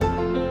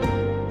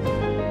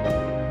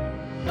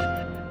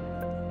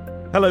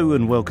Hello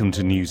and welcome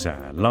to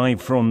NewsHour.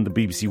 Live from the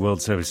BBC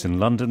World Service in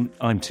London,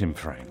 I'm Tim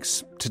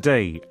Franks.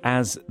 Today,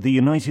 as the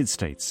United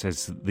States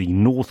says that the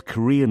North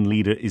Korean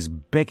leader is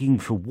begging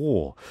for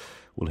war,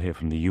 we'll hear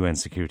from the UN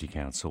Security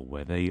Council,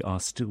 where they are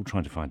still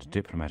trying to find a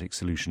diplomatic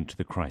solution to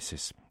the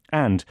crisis.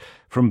 And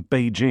from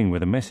Beijing,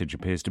 where the message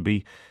appears to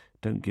be,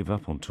 don't give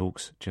up on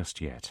talks just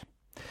yet.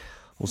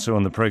 Also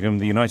on the programme,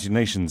 the United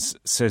Nations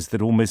says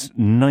that almost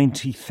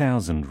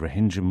 90,000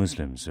 Rohingya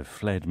Muslims have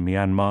fled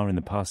Myanmar in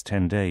the past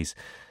 10 days.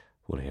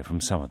 We'll hear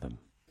from some of them.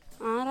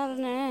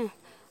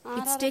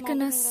 It's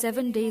taken us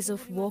 7 days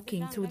of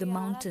walking through the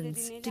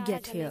mountains to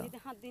get here.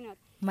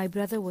 My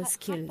brother was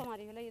killed.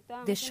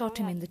 They shot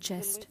him in the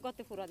chest.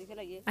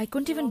 I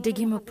couldn't even dig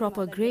him a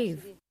proper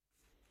grave.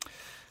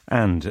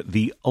 And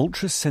the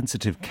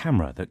ultra-sensitive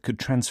camera that could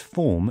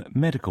transform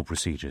medical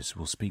procedures.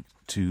 We'll speak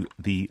to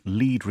the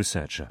lead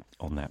researcher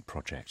on that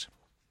project.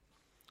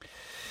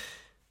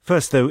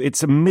 First, though,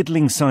 it's a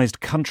middling-sized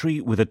country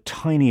with a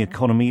tiny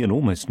economy and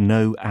almost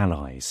no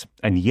allies.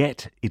 And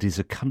yet it is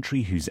a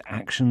country whose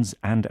actions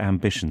and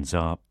ambitions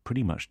are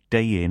pretty much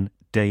day in,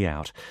 day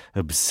out,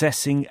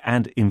 obsessing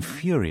and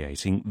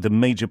infuriating the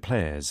major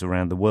players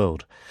around the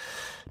world.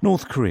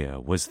 North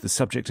Korea was the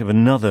subject of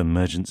another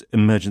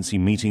emergency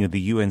meeting of the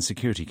UN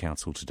Security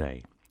Council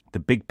today. The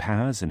big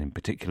powers, and in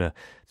particular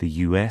the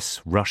US,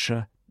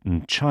 Russia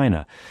and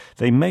China,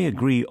 they may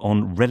agree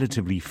on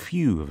relatively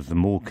few of the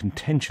more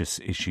contentious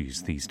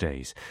issues these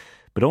days.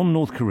 But on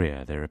North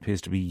Korea, there appears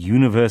to be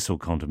universal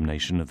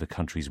condemnation of the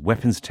country's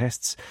weapons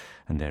tests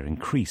and their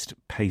increased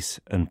pace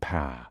and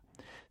power.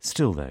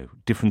 Still, though,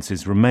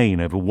 differences remain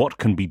over what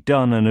can be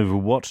done and over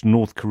what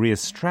North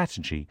Korea's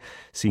strategy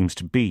seems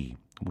to be.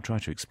 We'll try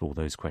to explore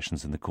those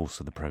questions in the course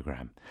of the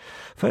programme.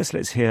 First,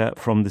 let's hear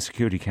from the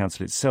Security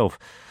Council itself.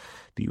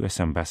 The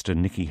US Ambassador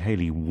Nikki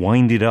Haley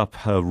winded up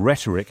her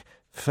rhetoric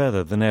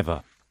further than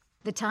ever.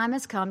 The time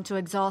has come to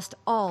exhaust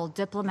all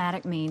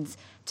diplomatic means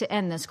to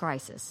end this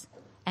crisis.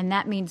 And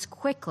that means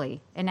quickly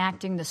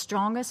enacting the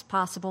strongest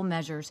possible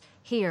measures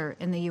here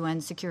in the UN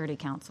Security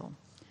Council.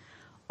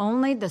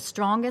 Only the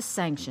strongest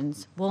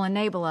sanctions will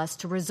enable us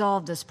to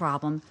resolve this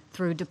problem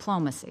through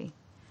diplomacy.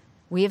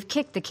 We have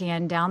kicked the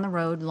can down the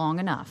road long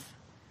enough.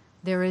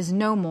 There is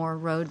no more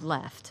road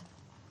left.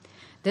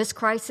 This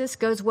crisis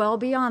goes well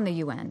beyond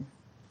the UN.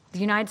 The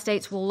United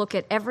States will look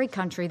at every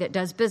country that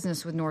does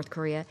business with North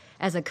Korea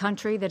as a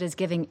country that is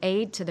giving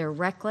aid to their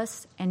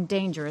reckless and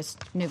dangerous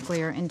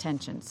nuclear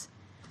intentions.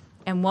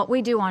 And what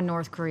we do on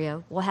North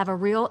Korea will have a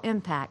real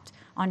impact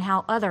on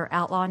how other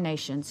outlaw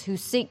nations who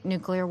seek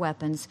nuclear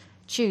weapons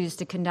choose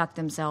to conduct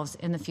themselves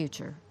in the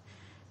future.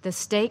 The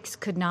stakes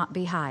could not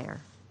be higher.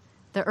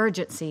 The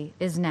urgency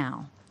is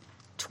now.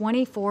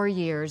 24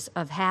 years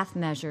of half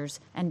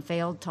measures and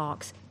failed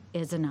talks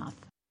is enough.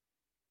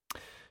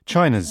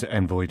 China's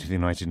envoy to the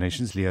United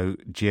Nations, Liu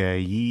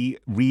Jieyi,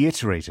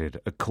 reiterated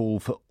a call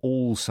for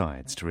all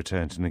sides to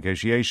return to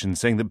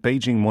negotiations, saying that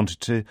Beijing wanted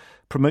to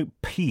promote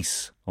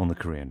peace on the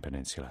Korean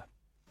peninsula.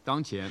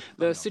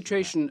 The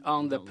situation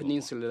on the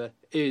peninsula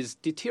is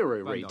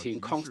deteriorating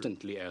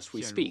constantly as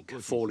we speak,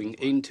 falling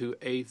into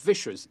a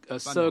vicious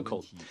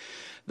circle.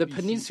 The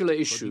peninsula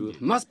issue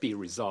must be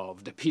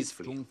resolved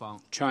peacefully.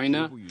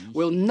 China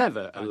will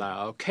never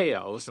allow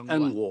chaos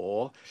and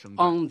war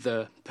on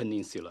the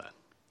peninsula.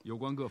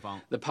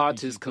 The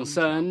parties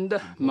concerned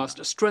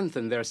must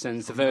strengthen their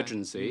sense of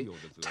urgency,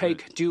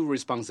 take due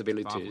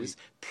responsibilities,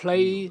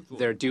 play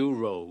their due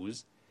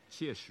roles,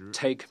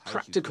 take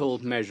practical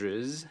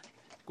measures,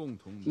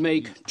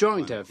 make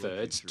joint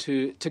efforts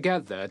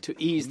together to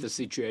ease the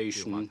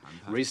situation,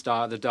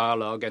 restart the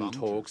dialogue and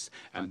talks,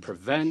 and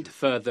prevent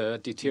further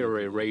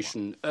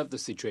deterioration of the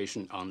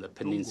situation on the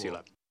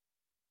peninsula.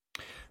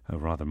 A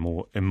rather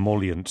more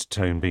emollient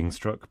tone being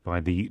struck by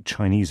the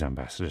Chinese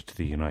ambassador to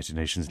the United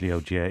Nations,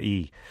 Liu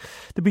Jieyi.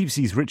 The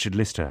BBC's Richard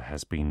Lister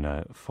has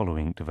been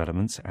following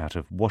developments out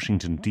of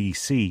Washington,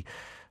 D.C.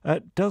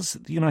 Does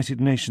the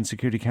United Nations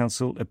Security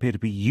Council appear to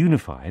be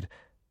unified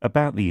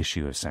about the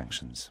issue of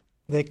sanctions?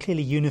 They're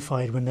clearly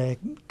unified when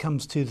it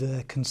comes to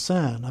the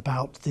concern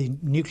about the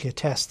nuclear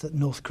test that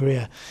North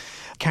Korea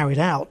carried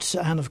out,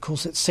 and of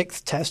course its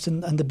sixth test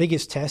and the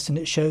biggest test, and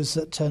it shows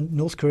that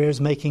North Korea is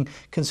making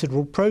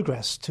considerable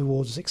progress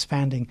towards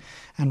expanding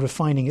and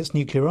refining its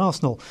nuclear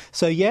arsenal.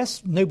 So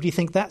yes, nobody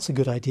thinks that's a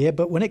good idea,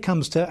 but when it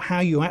comes to how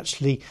you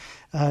actually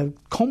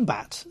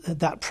combat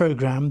that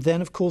program,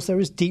 then of course there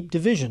is deep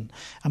division.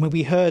 I mean,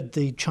 we heard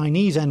the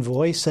Chinese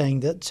envoy saying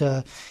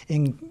that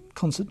in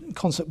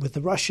concert with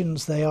the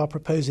Russians, they are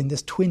proposing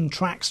this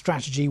twin-track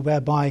strategy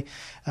whereby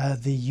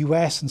the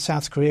US and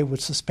South Korea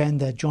would suspend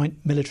their joint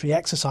military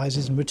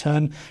exercises in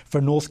return for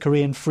a North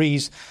Korean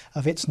freeze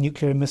of its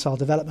nuclear and missile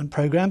development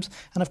programs.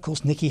 And of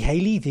course, Nikki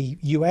Haley, the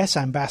US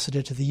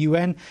ambassador to the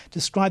UN,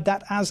 described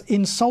that as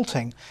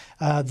insulting,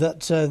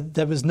 that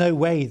there was no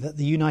way that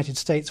the United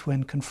States,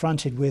 when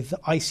confronted with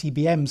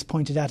ICBMs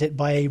pointed at it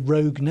by a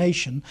rogue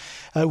nation,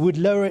 would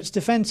lower its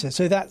defences.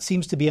 So that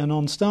seems to be a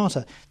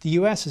non-starter. The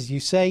US, as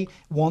you say,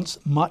 wants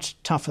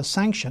much tougher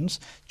sanctions.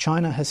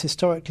 China has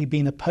historically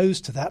been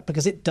opposed to that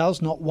because it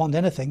does not want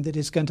anything that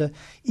is going to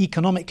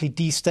economically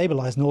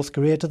destabilise North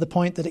Korea to the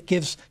point that it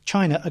gives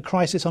China a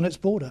crisis on its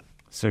border.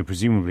 So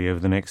presumably over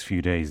the next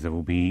few days there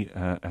will be,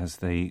 as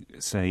they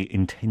say,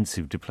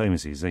 intensive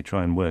diplomacy as they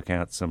try and work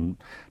out some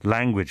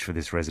language for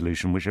this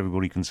resolution which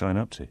everybody can sign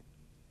up to.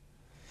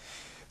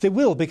 They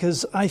will,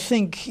 because I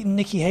think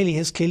Nikki Haley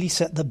has clearly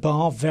set the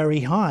bar very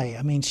high.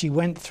 I mean, she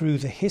went through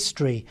the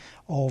history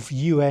of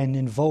UN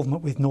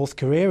involvement with North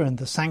Korea and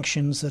the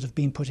sanctions that have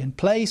been put in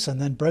place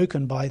and then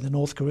broken by the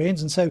North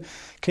Koreans. And so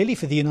clearly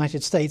for the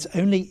United States,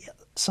 only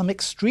some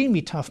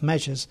extremely tough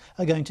measures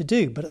are going to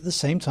do. But at the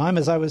same time,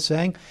 as I was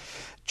saying,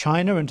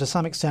 China and to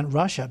some extent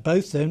Russia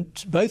both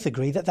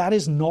agree that that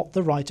is not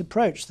the right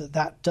approach,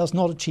 that does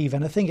not achieve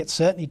anything. It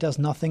certainly does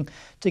nothing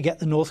to get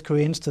the North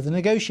Koreans to the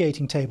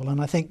negotiating table. And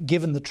I think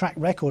given the track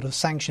record of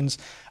sanctions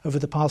over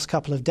the past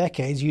couple of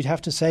decades, you'd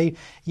have to say,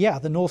 yeah,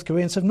 the North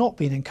Koreans have not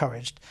been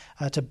encouraged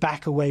to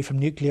back away from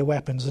nuclear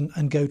weapons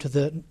and go to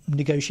the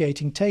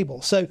negotiating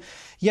table. So,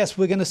 yes,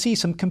 we're going to see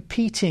some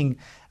competing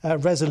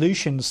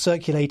resolutions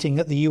circulating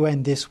at the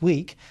UN this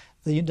week.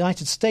 The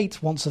United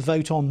States wants a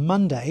vote on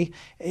Monday.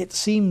 It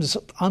seems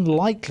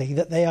unlikely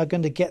that they are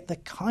going to get the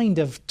kind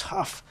of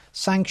tough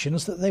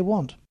sanctions that they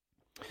want.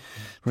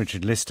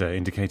 Richard Lister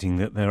indicating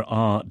that there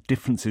are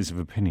differences of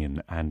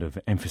opinion and of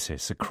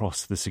emphasis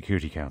across the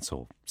Security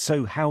Council.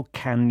 So how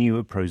can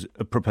new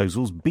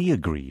proposals be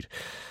agreed?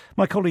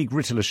 My colleague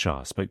Rita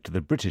Lashar spoke to the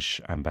British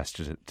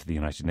ambassador to the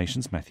United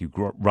Nations, Matthew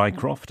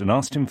Rycroft, and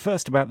asked him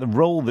first about the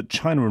role that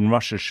China and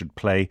Russia should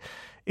play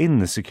in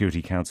the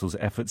Security Council's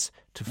efforts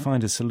to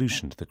find a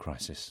solution to the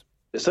crisis.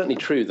 It's certainly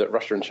true that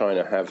Russia and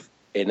China have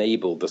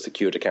enabled the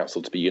Security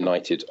Council to be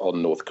united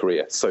on North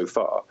Korea so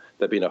far.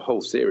 There have been a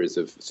whole series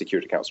of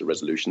Security Council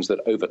resolutions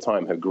that over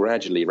time have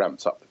gradually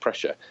ramped up the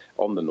pressure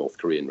on the North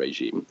Korean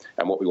regime.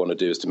 And what we want to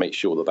do is to make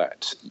sure that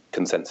that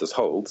consensus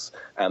holds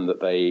and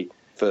that they,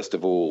 first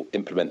of all,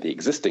 implement the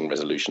existing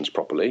resolutions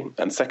properly,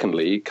 and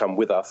secondly, come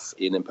with us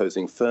in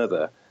imposing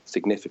further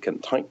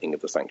significant tightening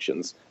of the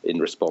sanctions in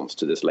response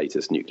to this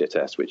latest nuclear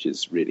test, which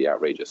is really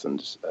outrageous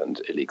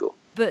and illegal.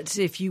 But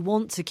if you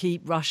want to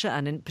keep Russia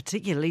and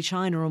particularly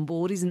China on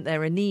board, isn't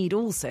there a need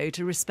also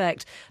to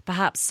respect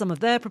perhaps some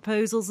of their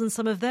proposals and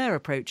some of their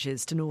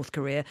approaches to North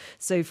Korea?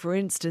 So, for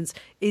instance,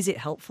 is it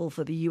helpful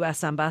for the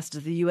US ambassador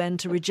to the UN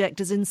to reject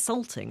as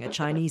insulting a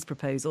Chinese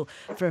proposal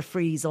for a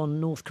freeze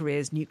on North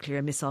Korea's nuclear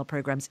and missile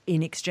programs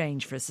in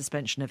exchange for a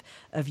suspension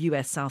of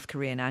US-South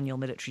Korean annual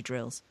military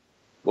drills?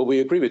 Well,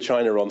 we agree with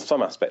China on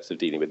some aspects of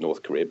dealing with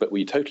North Korea, but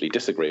we totally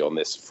disagree on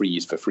this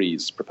freeze for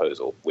freeze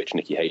proposal, which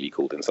Nikki Haley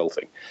called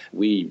insulting.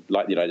 We,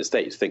 like the United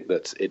States, think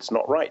that it's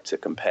not right to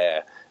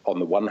compare, on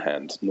the one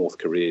hand, North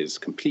Korea's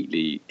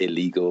completely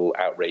illegal,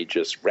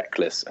 outrageous,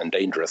 reckless and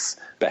dangerous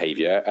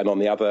behaviour, and on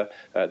the other,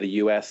 the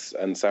US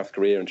and South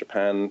Korea and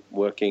Japan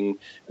working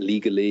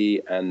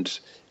legally and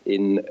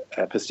in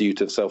pursuit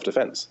of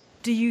self-defence.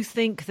 Do you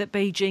think that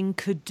Beijing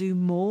could do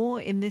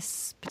more in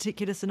this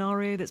particular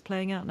scenario that's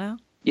playing out now?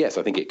 Yes,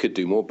 I think it could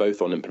do more,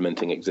 both on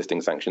implementing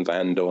existing sanctions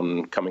and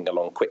on coming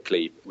along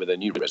quickly with a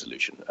new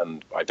resolution.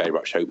 And I very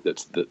much hope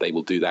that they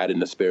will do that in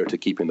the spirit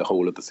of keeping the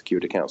whole of the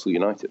Security Council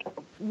united.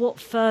 What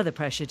further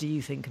pressure do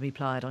you think can be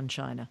applied on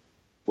China?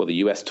 Well, the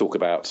US talk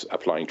about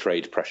applying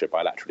trade pressure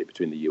bilaterally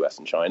between the US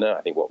and China.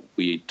 I think what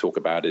we talk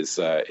about is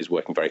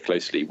working very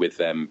closely with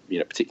them,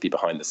 particularly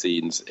behind the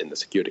scenes in the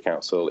Security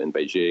Council, in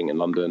Beijing and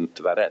London,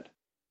 to that end.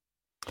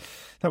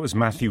 That was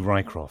Matthew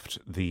Rycroft,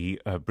 the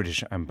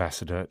British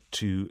ambassador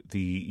to the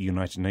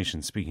United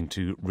Nations, speaking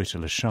to Rita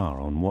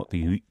Lashar on what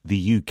the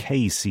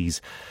UK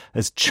sees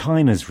as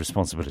China's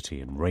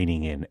responsibility in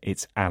reining in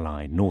its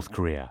ally, North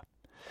Korea.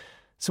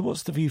 So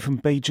what's the view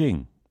from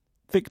Beijing?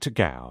 Victor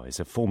Gao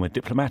is a former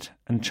diplomat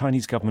and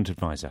Chinese government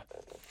advisor.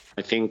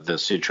 I think the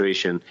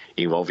situation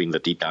involving the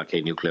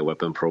DPRK nuclear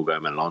weapon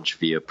program and launch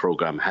vehicle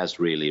program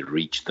has really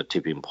reached the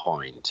tipping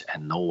point,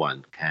 and no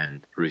one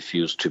can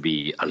refuse to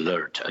be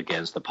alert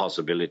against the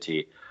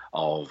possibility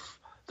of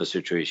the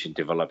situation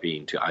developing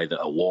into either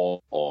a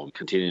war or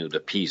continuing the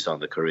peace on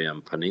the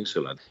Korean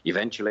Peninsula.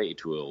 Eventually,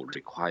 it will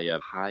require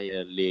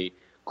highly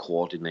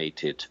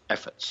coordinated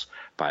efforts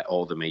by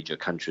all the major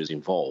countries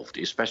involved,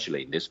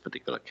 especially in this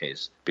particular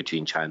case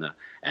between China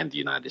and the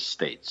United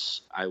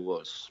States. I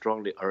would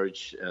strongly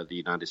urge the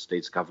United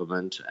States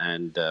government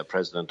and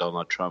President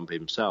Donald Trump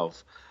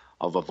himself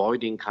of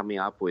avoiding coming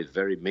up with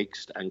very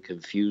mixed and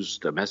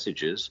confused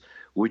messages,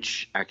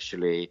 which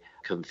actually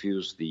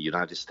confuse the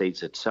United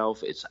States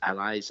itself, its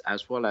allies,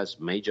 as well as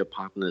major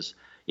partners,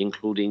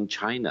 including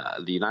China.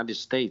 The United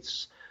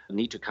States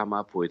need to come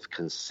up with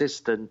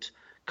consistent,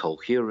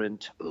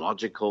 coherent,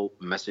 logical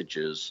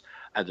messages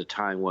at the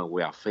time when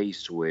we are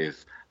faced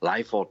with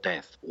life or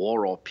death,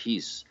 war or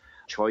peace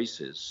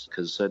choices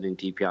concerning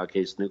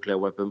DPRK's nuclear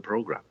weapon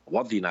program.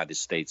 What the United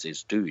States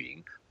is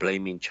doing,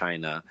 blaming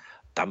China,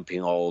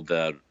 dumping all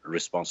the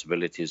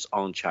responsibilities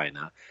on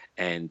China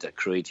and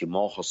creating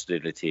more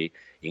hostility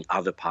in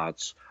other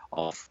parts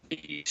of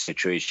the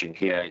situation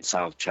here in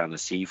South China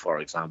Sea, for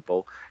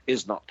example,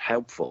 is not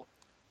helpful.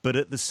 But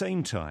at the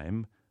same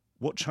time,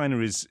 what China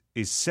is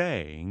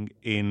saying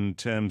in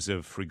terms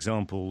of, for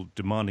example,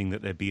 demanding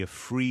that there be a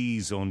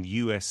freeze on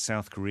US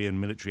South Korean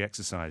military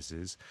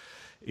exercises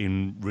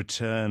in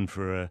return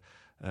for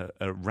a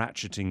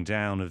ratcheting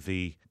down of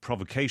the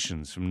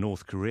provocations from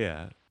North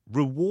Korea,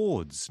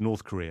 rewards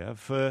North Korea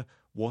for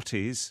what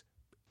is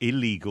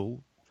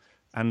illegal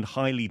and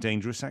highly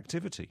dangerous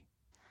activity.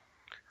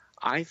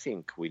 I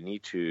think we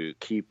need to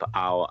keep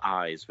our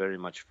eyes very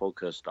much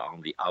focused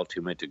on the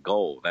ultimate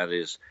goal, that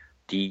is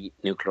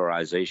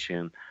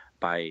denuclearization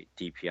by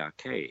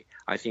DPRK.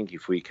 I think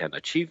if we can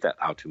achieve that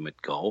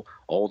ultimate goal,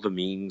 all the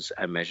means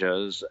and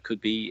measures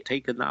could be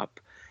taken up.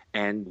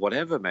 And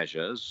whatever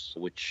measures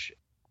which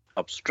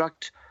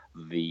obstruct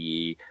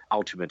the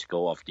ultimate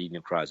goal of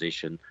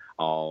denuclearization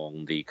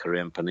on the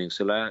Korean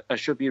Peninsula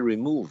should be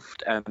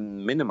removed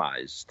and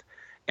minimized.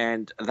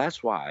 And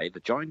that's why the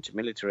joint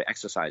military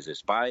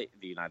exercises by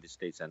the United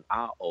States and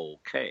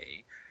ROK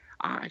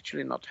are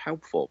actually not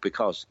helpful,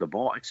 because the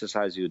more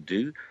exercise you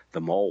do,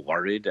 the more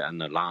worried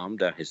and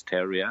alarmed and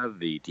hysteria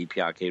the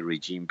DPRK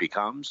regime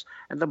becomes,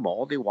 and the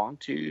more they want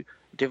to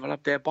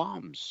develop their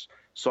bombs.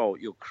 So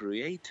you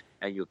create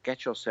and you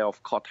get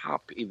yourself caught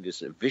up in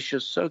this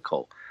vicious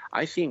circle.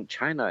 I think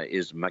China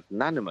is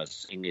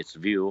magnanimous in its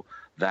view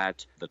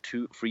that the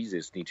two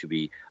freezes need to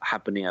be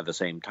happening at the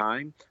same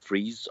time: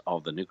 freeze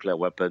of the nuclear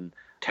weapon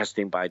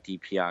testing by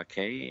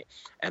DPRK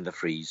and the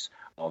freeze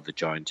of the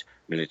joint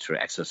military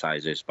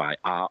exercises by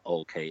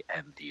ROK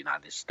and the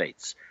United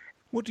States.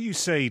 What do you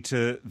say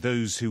to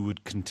those who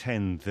would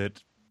contend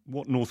that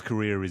what North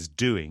Korea is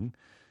doing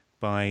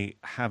by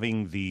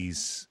having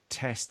these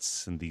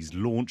tests and these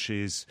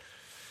launches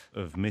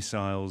of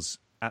missiles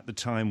at the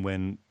time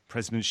when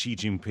President Xi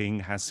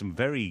Jinping has some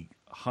very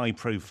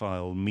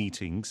high-profile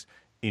meetings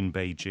in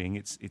Beijing?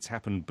 It's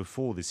happened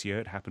before this year.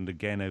 It happened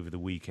again over the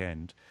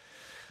weekend.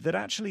 That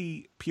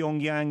actually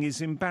Pyongyang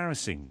is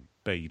embarrassing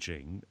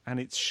Beijing, and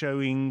it's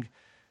showing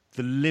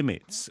the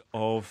limits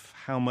of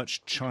how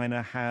much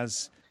China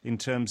has in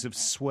terms of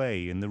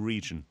sway in the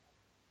region.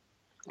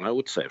 I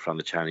would say from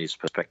the Chinese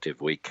perspective,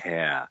 we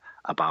care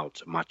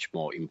about much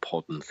more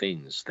important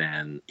things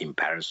than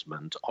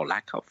embarrassment or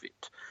lack of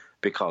it.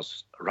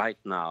 Because right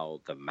now,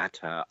 the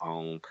matter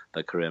on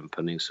the Korean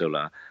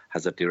Peninsula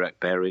has a direct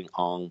bearing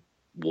on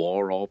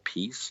war or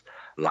peace,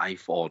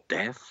 life or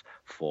death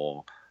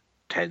for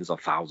tens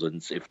of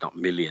thousands, if not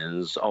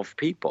millions of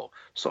people.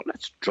 So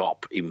let's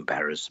drop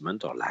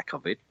embarrassment or lack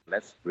of it.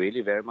 Let's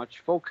really very much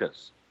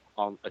focus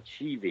on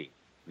achieving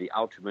the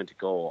ultimate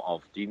goal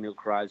of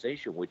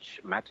denuclearization,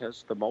 which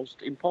matters the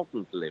most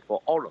importantly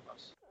for all of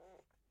us.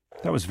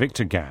 That was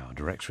Victor Gao,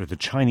 director of the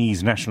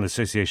Chinese National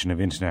Association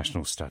of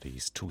International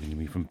Studies, talking to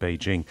me from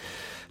Beijing.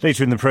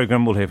 Later in the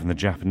programme, we'll hear from the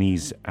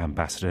Japanese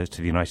ambassador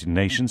to the United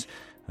Nations.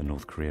 A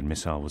North Korean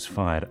missile was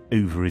fired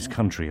over his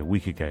country a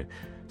week ago.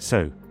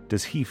 So,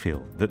 does he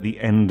feel that the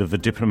end of the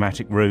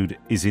diplomatic road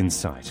is in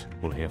sight?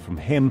 We'll hear from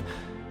him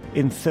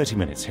in 30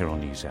 minutes here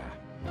on NewsHour.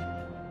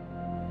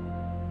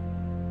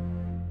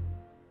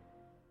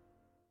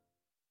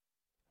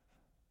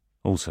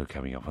 Also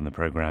coming up on the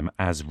programme,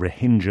 as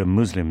Rohingya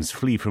Muslims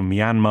flee from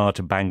Myanmar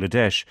to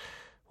Bangladesh,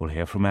 we'll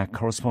hear from our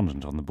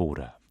correspondent on the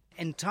border.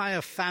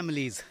 Entire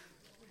families,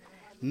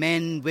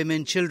 men,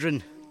 women,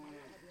 children.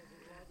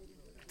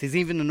 There's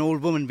even an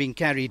old woman being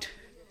carried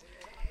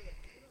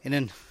in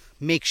a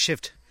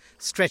makeshift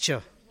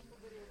stretcher.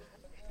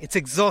 It's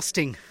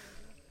exhausting,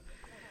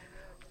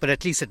 but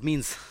at least it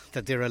means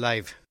that they're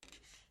alive.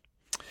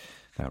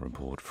 That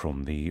report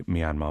from the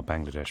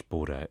Myanmar-Bangladesh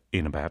border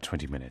in about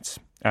 20 minutes.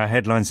 Our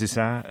headlines this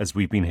hour, as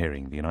we've been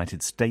hearing, the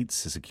United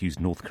States has accused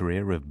North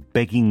Korea of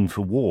begging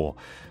for war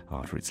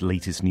after its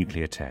latest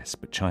nuclear test,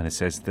 but China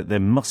says that there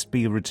must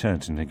be a return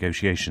to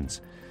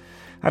negotiations.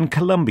 And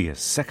Colombia's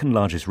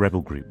second-largest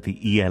rebel group, the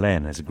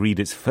ELN, has agreed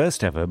its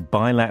first-ever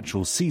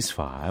bilateral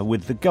ceasefire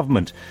with the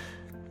government.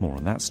 More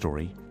on that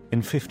story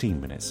in 15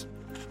 minutes.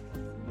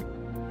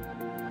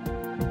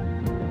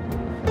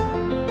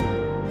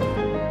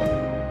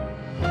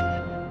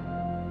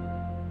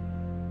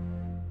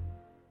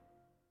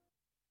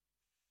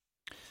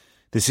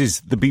 This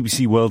is the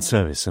BBC World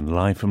Service, and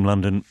live from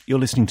London, you're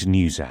listening to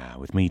NewsHour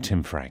with me,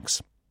 Tim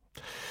Franks.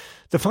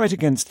 The fight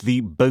against the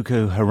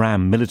Boko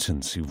Haram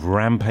militants who've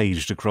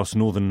rampaged across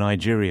northern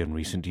Nigeria in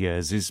recent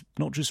years is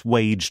not just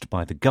waged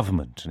by the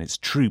government and its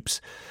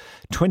troops.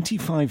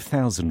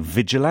 25,000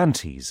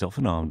 vigilantes,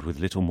 often armed with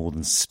little more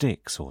than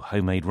sticks or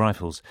homemade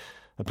rifles,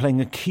 are playing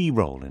a key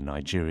role in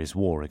Nigeria's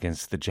war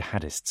against the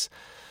jihadists.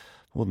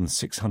 More than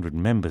 600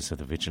 members of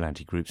the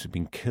vigilante groups have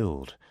been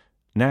killed.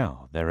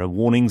 Now, there are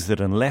warnings that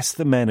unless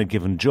the men are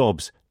given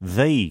jobs,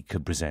 they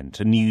could present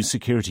a new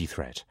security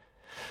threat.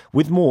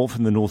 With more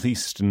from the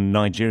northeastern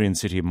Nigerian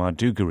city of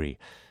Maiduguri,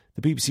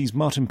 the BBC's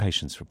Martin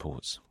Patience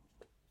reports.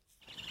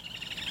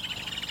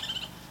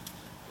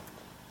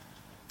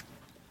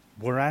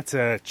 We're at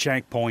a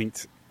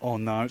checkpoint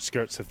on the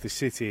outskirts of the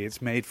city.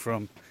 It's made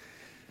from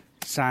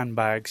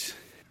sandbags,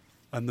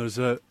 and there's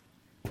a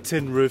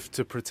tin roof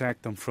to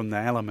protect them from the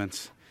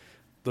elements.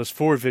 There's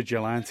 4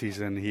 vigilantes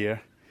in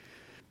here.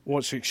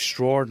 What's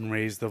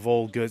extraordinary is they've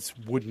all got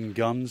wooden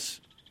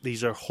guns.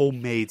 These are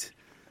homemade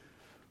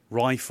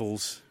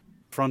rifles.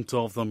 In front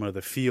of them are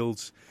the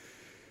fields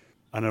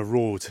and a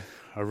road,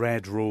 a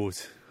red road.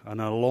 And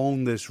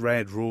along this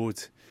red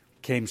road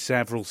came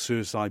several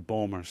suicide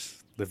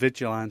bombers. The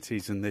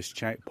vigilantes in this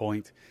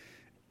checkpoint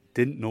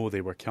didn't know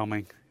they were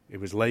coming. It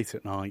was late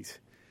at night,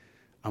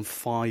 and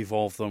 5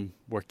 of them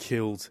were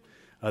killed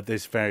at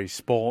this very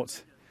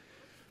spot.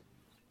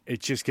 It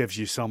just gives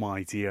you some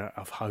idea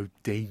of how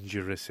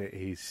dangerous it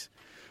is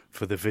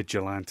for the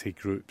vigilante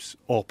groups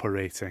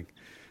operating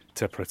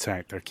to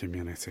protect their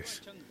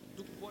communities.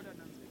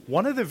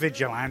 One of the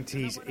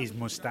vigilantes is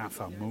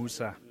Mustafa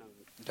Musa.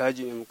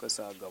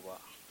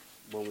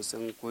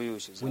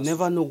 We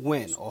never know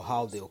when or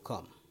how they'll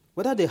come,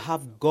 whether they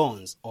have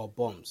guns or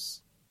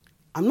bombs.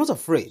 I'm not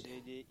afraid.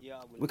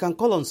 We can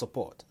call on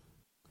support.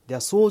 There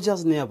are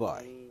soldiers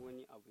nearby.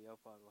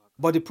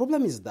 But the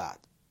problem is that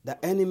the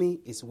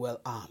enemy is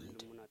well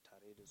armed,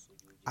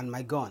 and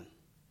my gun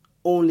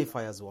only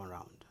fires 1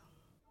 round.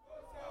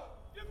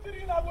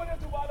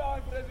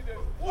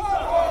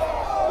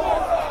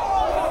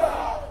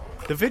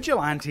 The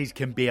vigilantes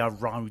can be a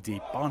rowdy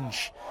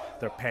bunch.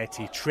 They're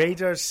petty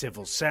traders,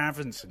 civil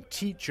servants and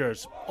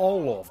teachers,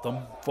 all of them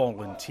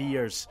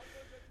volunteers.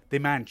 They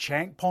man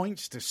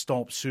checkpoints to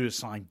stop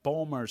suicide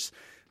bombers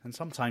and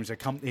sometimes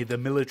accompany the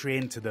military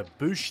into the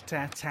bush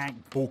to attack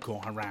Boko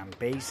Haram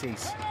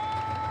bases.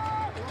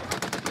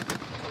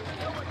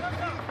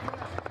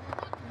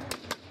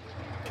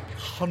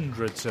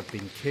 Hundreds have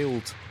been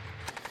killed.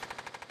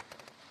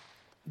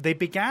 They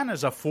began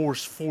as a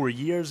force 4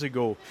 years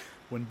ago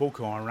when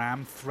Boko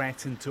Haram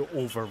threatened to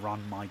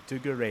overrun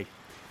Maiduguri.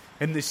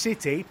 In the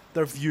city,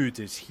 they're viewed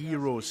as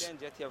heroes.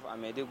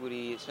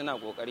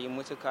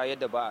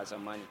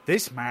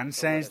 This man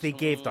says they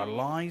gave their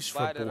lives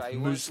for both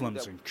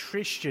Muslims and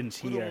Christians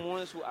here.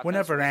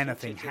 Whenever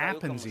anything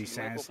happens, he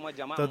says,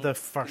 they're the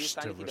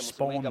first to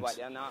respond.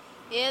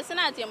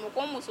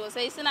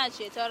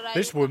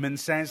 This woman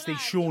says they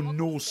show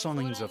no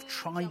signs of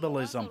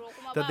tribalism,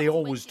 that they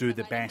always do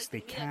the best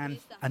they can,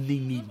 and they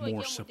need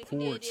more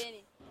support.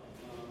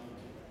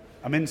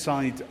 I'm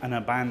inside an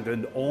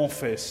abandoned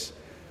office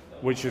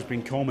which has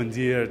been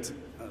commandeered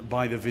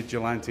by the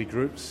vigilante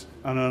groups,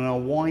 and on a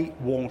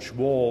whitewash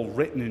wall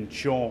written in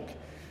chalk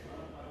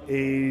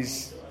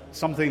is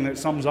something that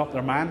sums up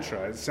their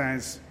mantra. It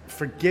says,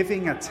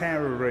 "Forgiving a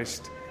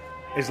terrorist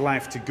is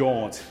left to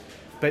God,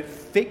 but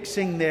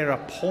fixing their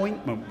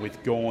appointment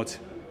with God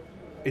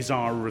is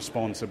our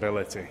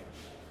responsibility."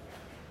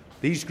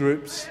 These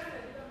groups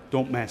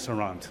don't mess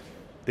around.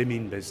 They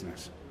mean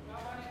business.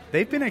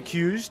 They've been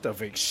accused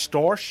of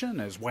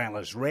extortion as well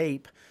as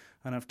rape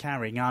and of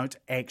carrying out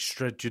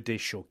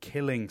extrajudicial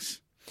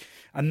killings.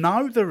 And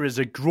now there is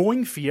a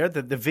growing fear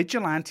that the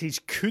vigilantes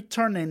could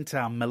turn into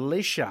a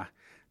militia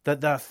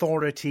that the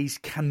authorities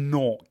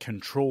cannot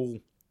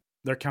control.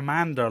 Their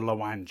commander,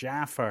 Lawan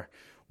Jaffer,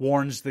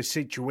 warns the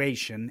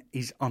situation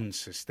is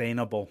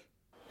unsustainable.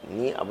 I'm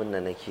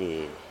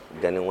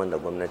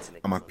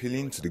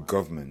appealing to the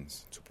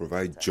government to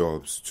provide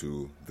jobs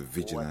to the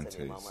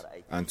vigilantes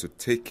and to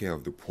take care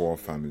of the poor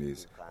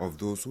families of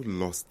those who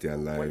lost their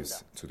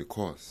lives to the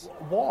cause.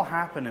 What will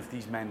happen if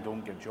these men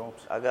don't get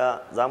jobs?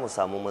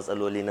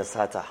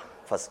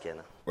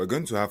 We're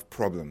going to have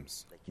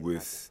problems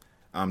with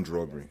armed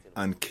robbery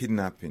and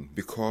kidnapping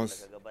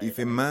because if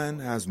a man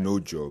has no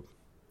job,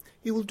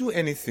 he will do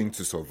anything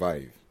to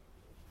survive.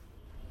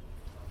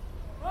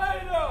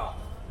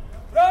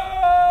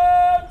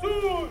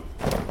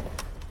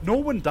 No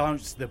one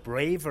doubts the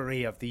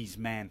bravery of these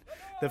men.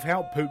 They've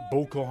helped put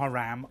Boko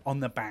Haram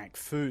on the back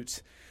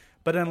foot.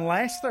 But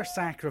unless their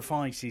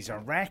sacrifices are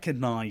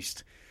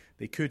recognised,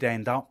 they could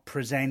end up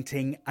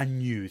presenting a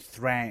new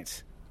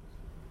threat.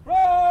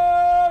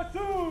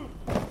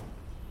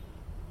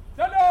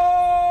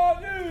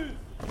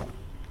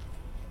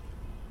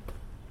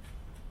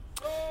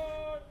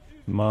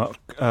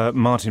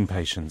 Martin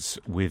Patience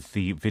with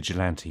the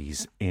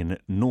vigilantes in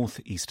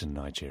northeastern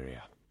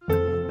Nigeria.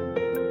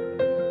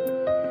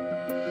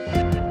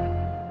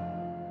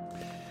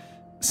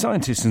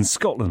 Scientists in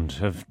Scotland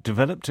have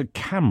developed a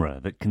camera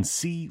that can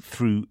see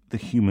through the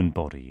human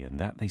body, and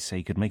that, they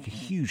say, could make a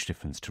huge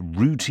difference to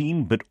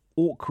routine but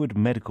awkward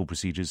medical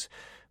procedures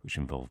which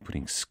involve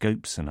putting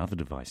scopes and other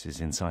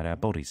devices inside our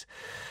bodies.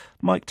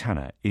 Mike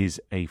Tanner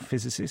is a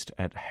physicist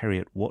at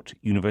Heriot-Watt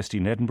University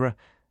in Edinburgh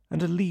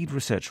and a lead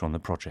researcher on the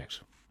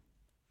project.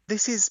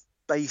 This is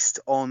based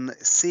on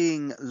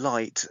seeing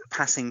light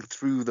passing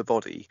through the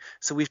body.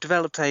 So we've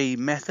developed a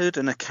method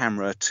and a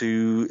camera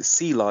to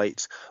see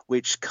light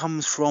which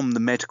comes from the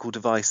medical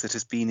device that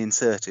has been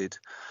inserted.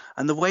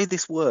 And the way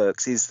this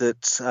works is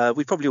that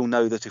we probably all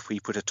know that if we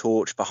put a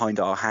torch behind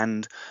our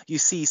hand, you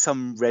see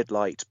some red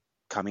light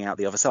coming out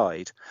the other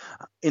side.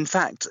 In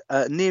fact,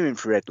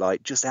 near-infrared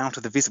light just out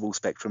of the visible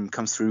spectrum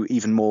comes through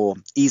even more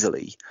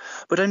easily,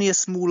 but only a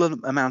small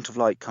amount of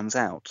light comes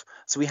out.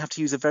 So we have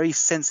to use a very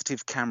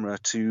sensitive camera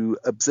to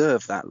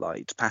observe that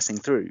light passing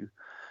through.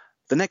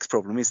 The next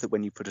problem is that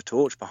when you put a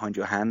torch behind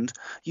your hand,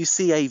 you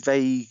see a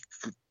vague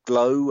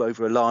glow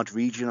over a large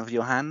region of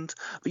your hand,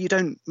 but you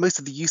don't. Most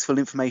of the useful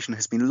information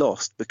has been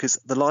lost because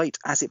the light,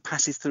 as it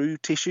passes through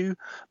tissue,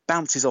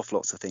 bounces off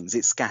lots of things.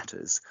 It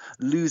scatters,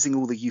 losing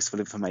all the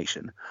useful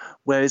information.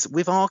 Whereas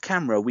with our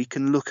camera, we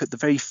can look at the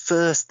very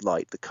first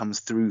light that comes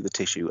through the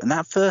tissue, and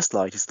that first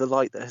light is the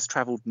light that has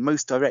travelled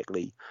most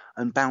directly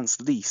and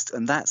bounced least,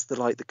 and that's the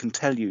light that can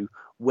tell you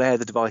where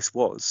the device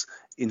was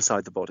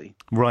inside the body.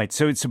 Right.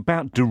 So it's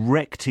about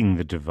directing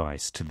the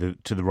device to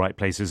the right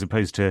place, as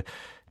opposed to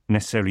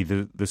necessarily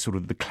the sort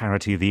of the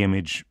clarity of the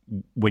image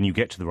when you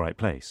get to the right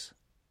place.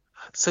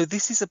 So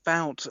this is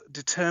about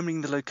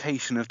determining the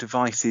location of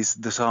devices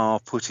that are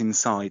put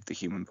inside the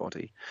human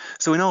body.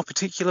 So in our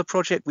particular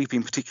project, we've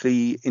been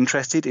particularly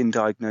interested in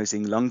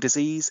diagnosing lung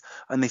disease,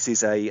 and this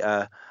is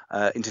a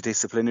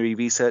interdisciplinary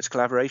research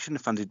collaboration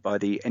funded by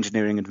the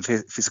Engineering and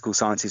Physical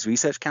Sciences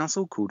Research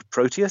Council called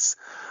Proteus.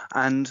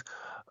 And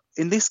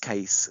in this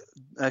case,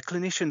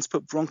 clinicians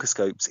put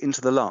bronchoscopes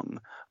into the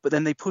lung, but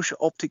then they push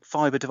optic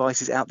fibre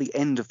devices out the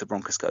end of the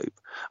bronchoscope.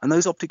 And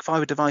those optic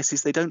fibre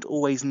devices, they don't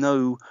always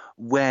know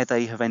where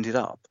they have ended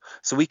up.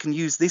 So we can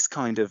use this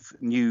kind of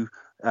new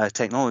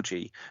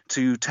technology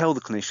to tell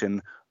the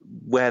clinician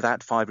where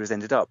that fibre has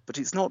ended up. But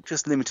it's not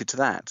just limited to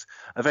that.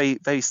 A very,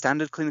 very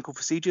standard clinical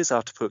procedures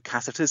are to put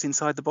catheters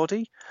inside the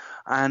body.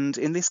 And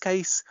in this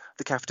case,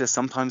 the catheter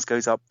sometimes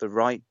goes up the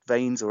right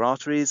veins or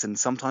arteries, and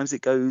sometimes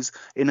it goes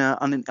in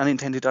an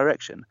unintended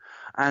direction.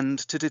 And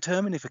to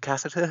determine if a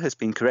catheter has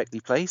been correctly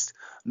placed,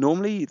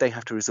 normally they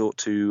have to resort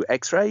to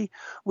X-ray,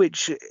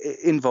 which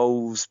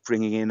involves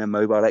bringing in a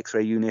mobile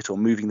X-ray unit or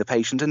moving the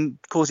patient and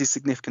causes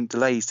significant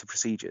delays to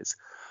procedures.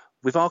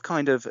 With our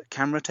kind of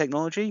camera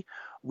technology,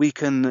 we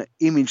can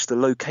image the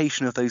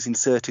location of those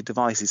inserted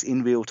devices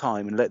in real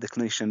time and let the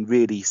clinician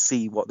really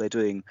see what they're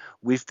doing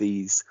with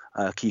these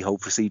keyhole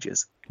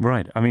procedures.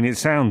 Right. I mean, it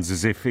sounds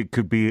as if it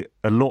could be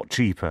a lot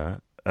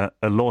cheaper,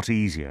 a lot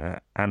easier,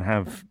 and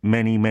have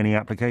many, many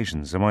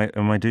applications. Am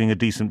I doing a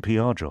decent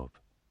PR job?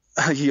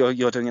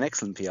 You're doing an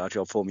excellent PR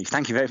job for me.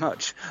 Thank you very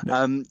much.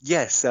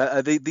 Yes,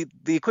 the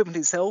equipment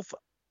itself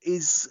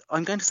is,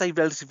 I'm going to say,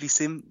 relatively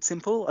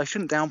simple. I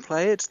shouldn't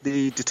downplay it.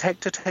 The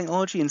detector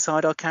technology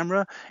inside our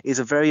camera is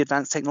a very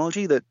advanced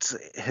technology that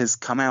has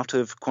come out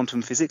of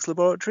quantum physics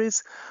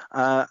laboratories,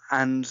 but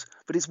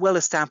it's well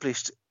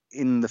established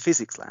in the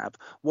physics lab.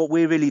 What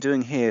we're really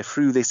doing here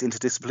through this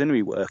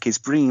interdisciplinary work is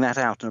bringing that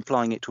out and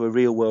applying it to a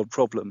real-world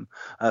problem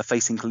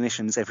facing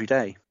clinicians every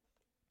day.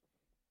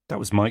 That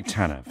was Mike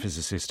Tanner,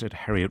 physicist at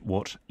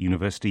Heriot-Watt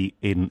University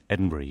in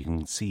Edinburgh. You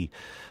can see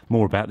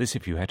more about this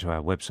if you head to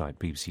our website,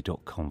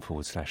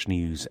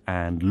 bbc.com/news,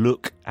 and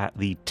look at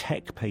the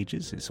tech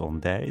pages. It's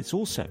on there. It's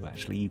also,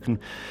 actually, you can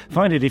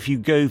find it if you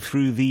go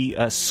through the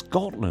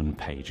Scotland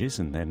pages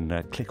and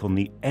then click on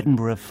the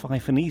Edinburgh,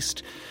 Fife and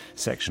East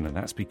section. And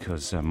that's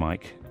because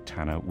Mike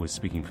Tanner was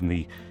speaking from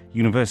the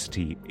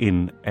University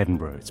in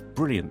Edinburgh. It's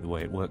brilliant the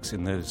way it works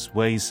in those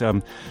ways.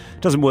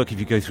 Doesn't work if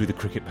you go through the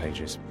cricket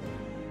pages.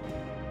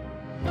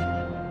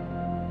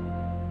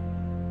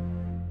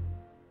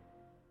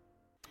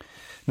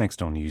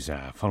 Next on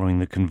NewsHour, following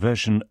the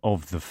conversion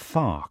of the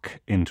FARC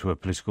into a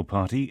political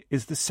party,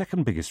 is the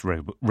second biggest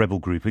rebel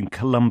group in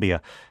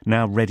Colombia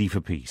now ready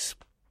for peace.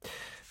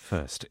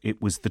 First,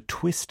 it was the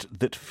twist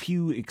that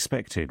few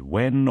expected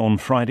when, on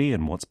Friday,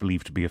 in what's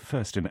believed to be a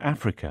first in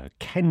Africa,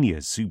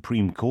 Kenya's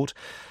Supreme Court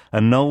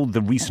annulled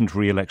the recent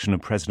re-election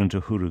of President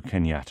Uhuru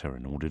Kenyatta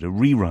and ordered a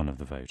rerun of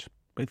the vote.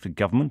 Both the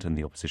government and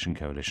the opposition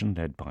coalition,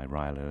 led by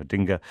Raila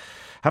Odinga,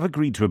 have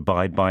agreed to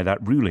abide by that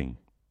ruling.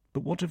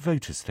 But what do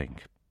voters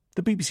think?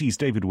 The BBC's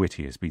David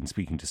Whitty has been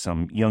speaking to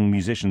some young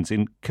musicians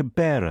in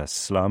Kibera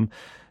slum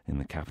in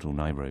the capital,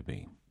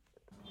 Nairobi.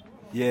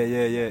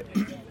 Yeah.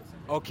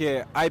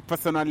 Okay, I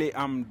personally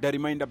am the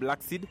Reminder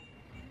Blackseed,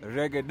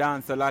 reggae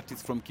dance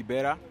artist from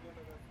Kibera.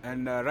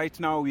 And right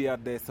now we are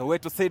the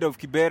Soweto side of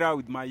Kibera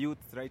with my youth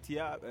right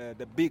here,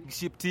 the big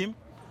ship team.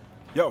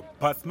 Yo,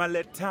 pass my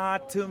letter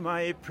to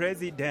my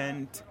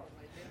president.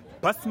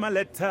 Pass my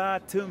letter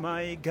to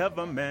my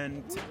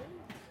government.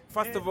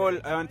 First of all,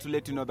 I want to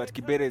let you know that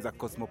Kibera is a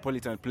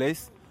cosmopolitan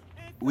place.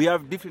 We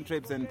have different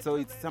tribes, and so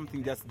it's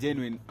something just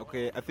genuine.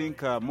 Okay, I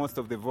think most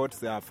of the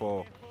votes are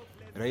for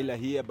Raila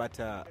here, but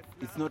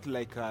it's not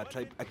like a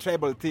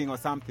tribal thing or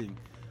something.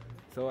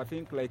 So I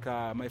think like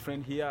my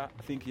friend here,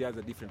 I think he has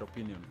a different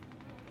opinion.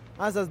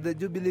 As the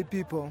Jubilee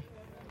people,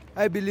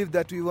 I believe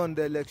that we won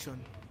the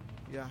election.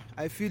 Yeah,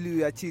 I feel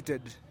we are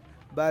cheated.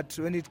 But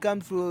when it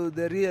comes to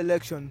the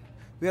re-election,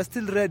 we are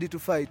still ready to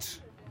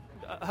fight.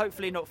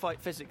 Hopefully not fight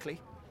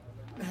physically.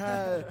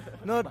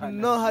 No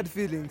hard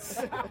feelings.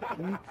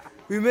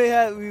 We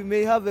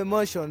may have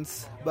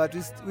emotions, but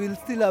we'll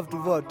still have to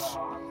vote.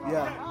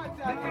 Yeah.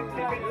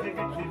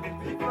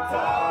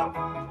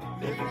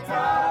 The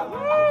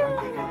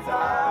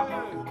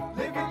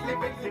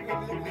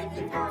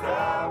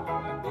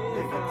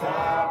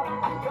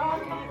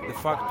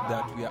fact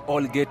that we are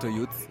all ghetto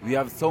youths, we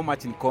have so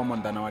much in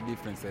common than our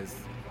differences.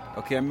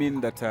 Okay, I mean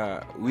that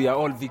we are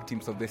all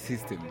victims of the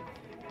system.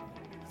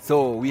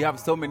 So we have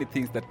so many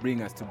things that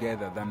bring us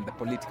together than the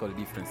political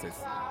differences.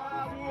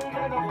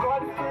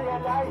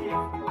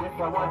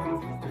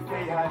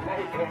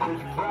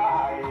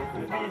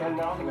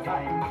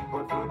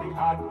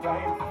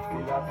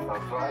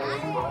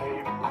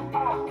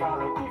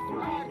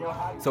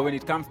 So when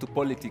it comes to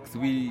politics,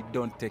 we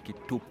don't take it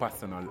too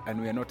personal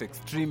and we are not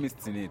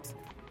extremists in it.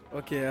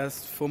 Okay,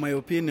 as for my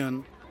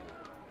opinion,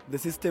 the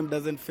system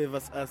doesn't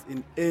favor us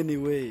in any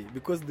way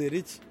because the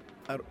rich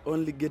are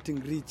only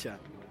getting richer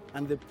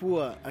and the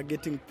poor are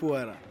getting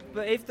poorer.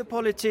 But if the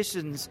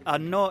politicians are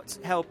not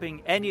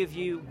helping any of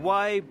you,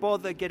 why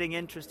bother getting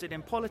interested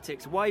in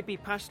politics? Why be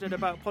passionate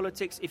about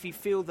politics if you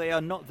feel they are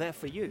not there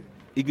for you?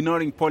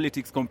 Ignoring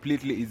politics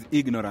completely is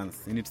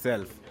ignorance in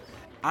itself.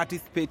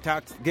 Artists pay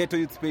tax, ghetto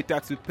youths pay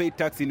tax, we pay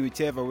tax in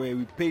whichever way,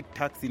 we pay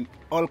tax in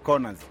all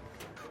corners.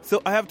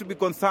 So I have to be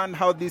concerned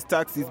how this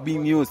tax is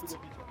being used.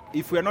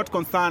 If we are not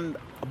concerned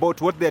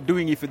about what they are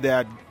doing, if they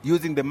are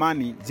using the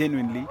money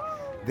genuinely,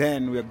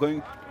 then we are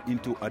going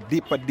into a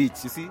deeper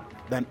ditch, you see,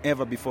 than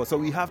ever before. So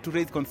we have to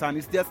raise concern.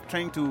 It's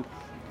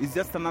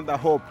just another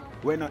hope.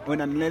 When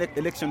an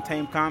election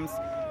time comes,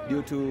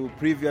 due to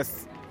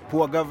previous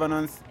poor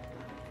governance,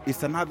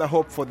 it's another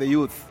hope for the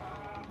youth.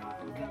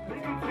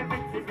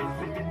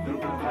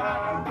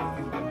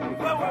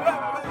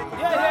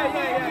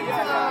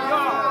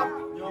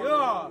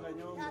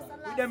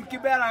 With them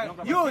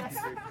Kibera youths.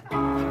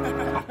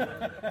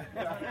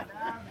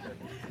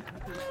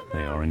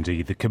 They are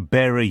indeed the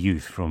Kibera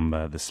youth from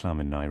the slum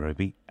in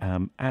Nairobi,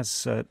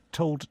 as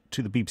told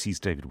to the BBC's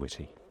David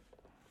Whitty.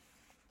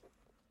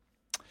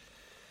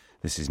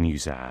 This is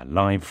NewsHour,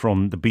 live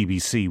from the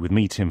BBC with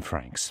me, Tim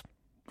Franks.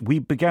 We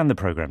began the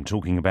programme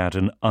talking about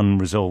an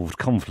unresolved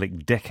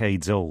conflict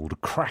decades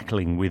old,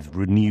 crackling with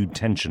renewed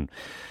tension.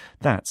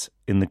 That's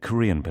in the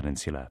Korean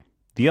Peninsula.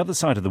 The other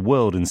side of the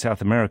world, in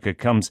South America,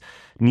 comes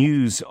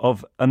news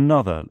of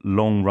another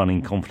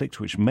long-running conflict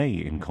which may,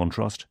 in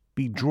contrast,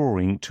 be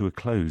drawing to a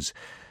close.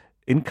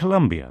 In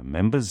Colombia,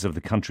 members of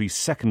the country's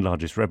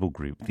second-largest rebel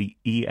group, the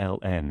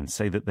ELN,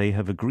 say that they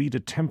have agreed a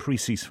temporary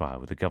ceasefire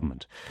with the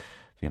government.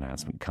 The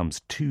announcement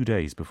comes 2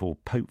 days before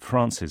Pope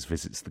Francis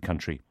visits the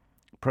country.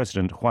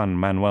 President Juan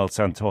Manuel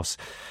Santos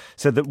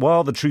said that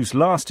while the truce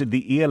lasted,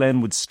 the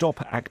ELN would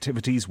stop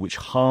activities which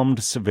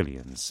harmed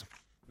civilians.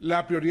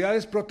 La prioridad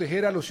es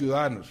proteger a los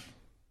ciudadanos.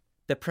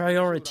 The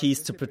priority is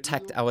to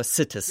protect our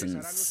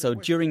citizens, so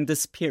during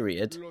this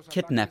period,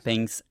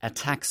 kidnappings,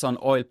 attacks on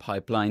oil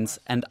pipelines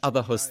and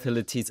other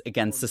hostilities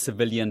against the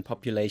civilian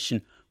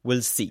population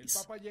will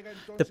cease.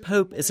 The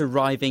Pope is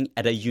arriving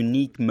at a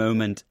unique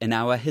moment in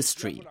our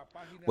history,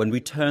 when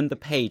we turn the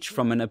page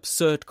from an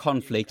absurd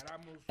conflict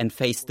and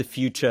face the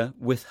future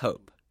with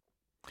hope.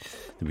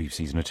 The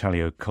BBC's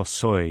Natalio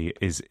Cosoy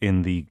is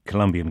in the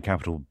Colombian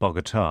capital,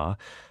 Bogotá.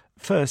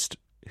 First,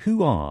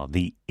 who are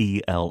the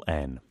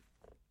ELN?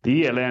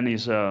 The ELN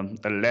is a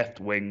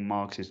left-wing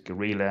Marxist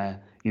guerrilla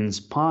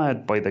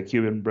inspired by the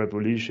Cuban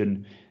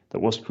Revolution that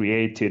was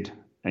created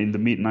in the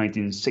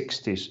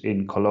mid-1960s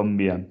in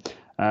Colombia.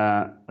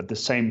 At the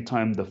same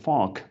time, the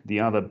FARC, the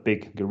other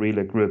big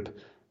guerrilla group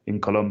in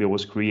Colombia,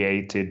 was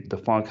created. The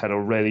FARC had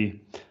already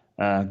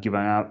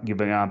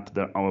given up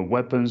our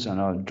weapons and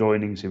are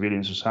joining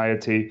civilian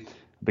society,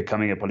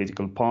 becoming a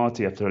political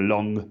party after a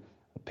long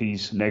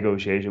peace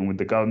negotiation with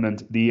the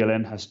government. The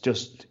ELN has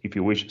just, if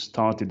you wish,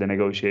 started the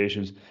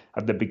negotiations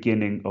at the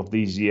beginning of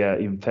this year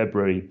in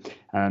February.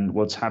 And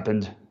what's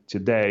happened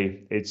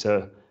today, it's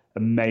a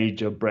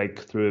major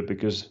breakthrough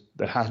because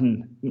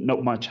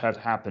not much had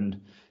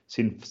happened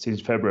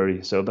since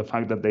February. So the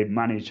fact that they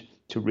managed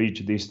to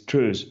reach this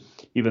truce,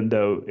 even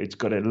though it's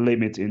got a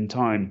limit in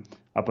time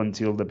up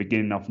until the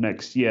beginning of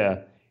next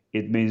year,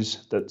 it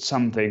means that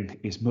something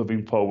is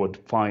moving forward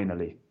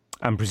finally.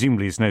 And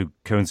presumably it's no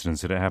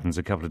coincidence that it happens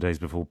a couple of days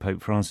before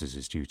Pope Francis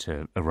is due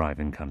to arrive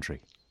in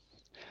country.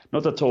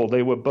 Not at all.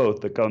 They were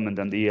both, the government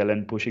and the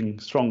ELN, pushing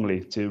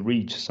strongly to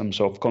reach some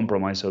sort of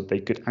compromise so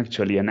they could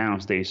actually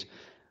announce this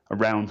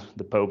around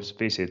the Pope's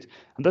visit.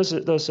 And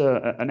there's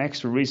an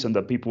extra reason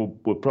that people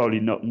would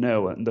probably not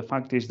know. And the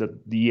fact is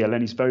that the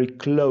ELN is very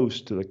close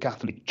to the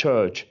Catholic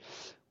Church.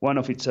 One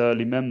of its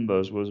early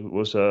members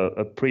was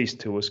a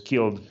priest who was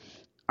killed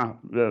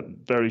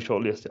very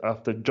shortly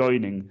after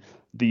joining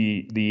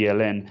the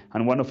ELN,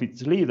 and one of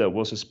its leaders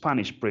was a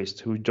Spanish priest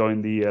who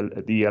joined the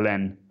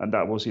ELN, and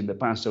that was in the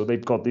past. So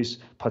they've got this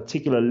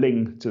particular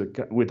link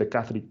with the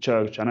Catholic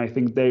Church, and I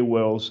think they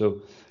were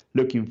also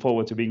looking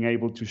forward to being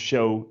able to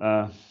show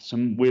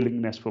some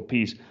willingness for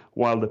peace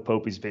while the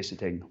Pope is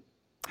visiting.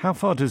 How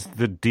far does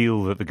the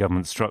deal that the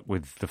government struck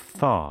with the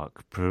FARC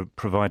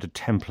provide a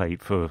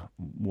template for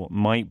what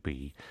might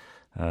be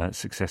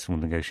successful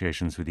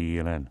negotiations with the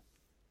ELN?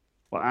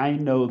 Well, I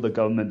know the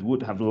government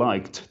would have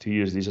liked to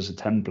use this as a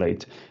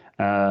template,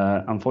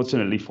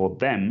 Unfortunately for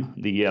them,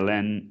 the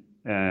ELN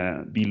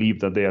believe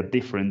that they are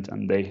different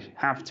and they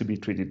have to be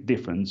treated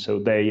different. So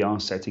they are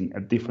setting a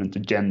different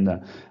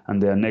agenda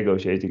and they are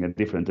negotiating a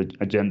different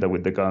agenda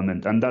with the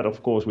government. And that,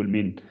 of course, will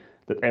mean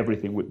that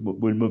everything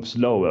will move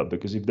slower,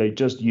 because if they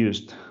just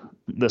used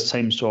the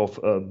same sort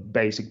of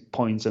basic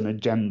points and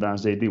agenda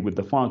as they did with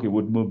the FARC, it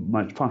would move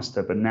much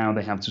faster. But now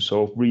they have to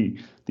sort of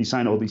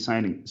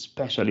designing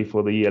especially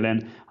for the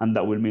ELN, and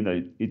that will mean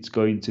that it's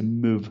going to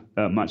move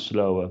much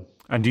slower.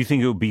 And do you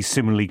think it will be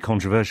similarly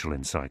controversial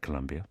inside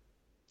Colombia?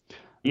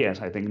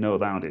 Yes, I think no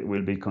doubt it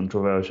will be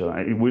controversial.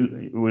 It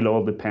will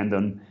all depend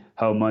on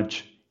how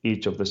much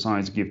each of the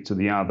sides give to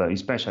the other,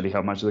 especially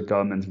how much the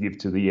government give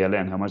to the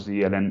ELN, how much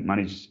the ELN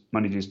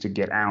manages to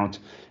get out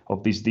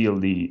of this deal.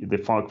 The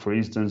FARC, for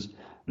instance,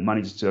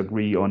 managed to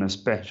agree on a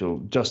special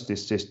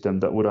justice system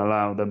that would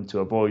allow them to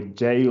avoid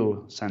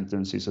jail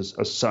sentences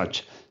as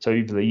such. So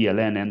if the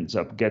ELN ends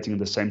up getting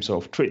the same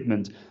sort of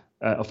treatment,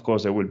 of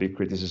course there will be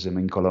criticism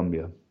in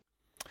Colombia.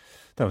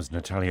 That was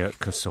Natalia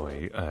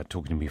Kosoy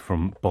talking to me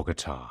from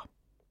Bogota.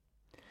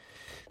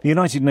 The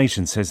United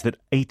Nations says that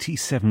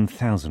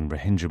 87,000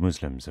 Rohingya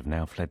Muslims have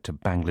now fled to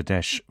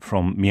Bangladesh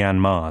from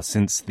Myanmar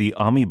since the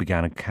army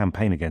began a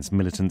campaign against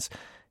militants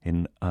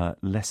in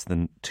less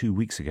than 2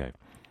 weeks ago.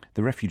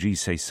 The refugees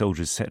say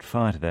soldiers set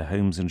fire to their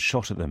homes and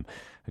shot at them,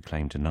 a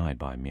claim denied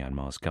by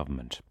Myanmar's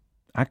government.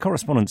 Our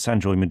correspondent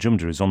Sanjoy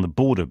Majumdar is on the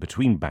border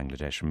between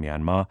Bangladesh and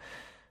Myanmar.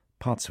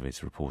 Parts of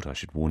his report, I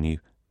should warn you,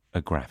 are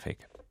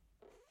graphic.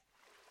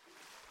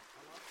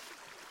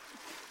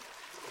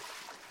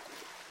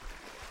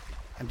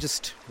 I'm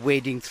just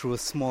wading through a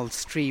small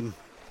stream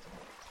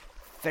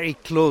very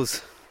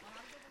close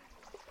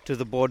to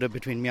the border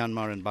between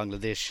Myanmar and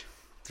Bangladesh.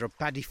 There are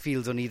paddy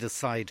fields on either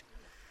side,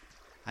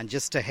 and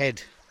just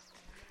ahead,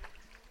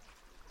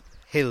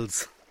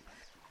 hills,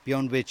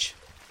 beyond which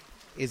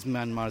is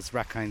Myanmar's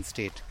Rakhine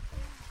state.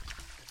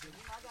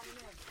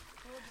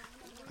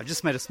 I've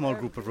just met a small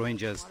group of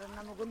Rohingyas,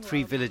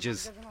 3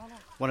 villages.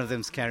 One of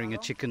them's carrying a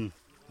chicken,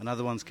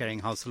 another one's carrying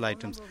household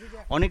items.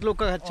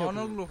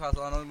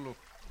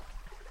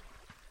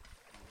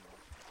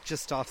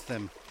 Just ask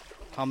them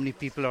how many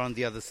people are on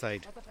the other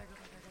side.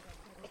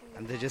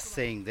 And they're just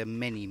saying there are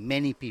many,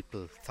 many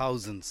people,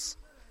 thousands,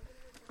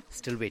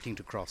 still waiting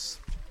to cross.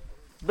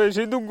 My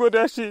name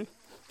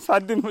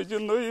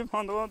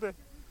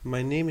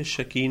is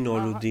Shakeen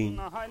Oluddin.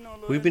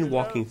 We've been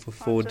walking for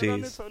 4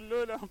 days.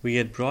 We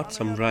had brought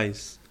some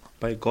rice,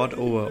 but it got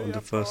over on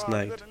the first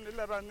night.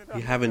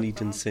 We haven't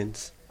eaten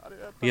since.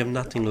 We have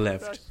nothing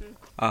left.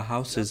 Our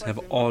houses have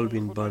all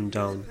been burned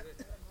down.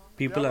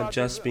 People are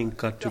just being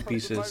cut to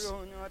pieces.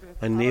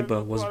 My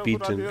neighbor was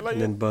beaten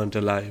and then burnt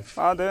alive.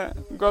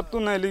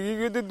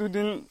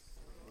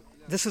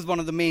 This is one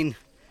of the main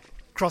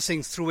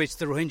crossings through which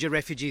the Rohingya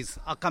refugees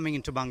are coming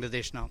into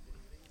Bangladesh now.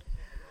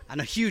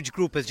 And a huge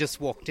group has just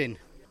walked in.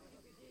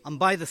 I'm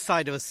by the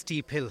side of a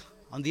steep hill.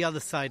 On the other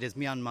side is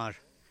Myanmar.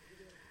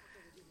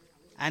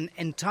 And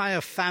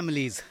entire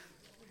families,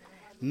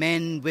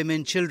 men,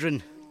 women,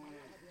 children.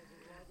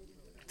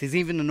 There's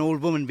even an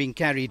old woman being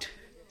carried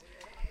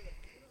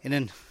in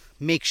a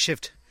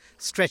makeshift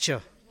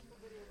stretcher.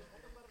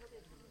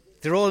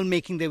 They're all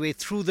making their way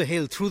through the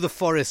hill, through the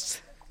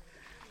forests,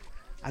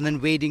 and then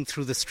wading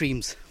through the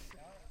streams.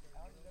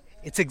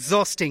 It's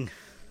exhausting,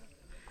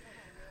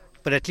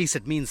 but at least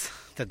it means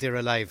that they're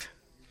alive.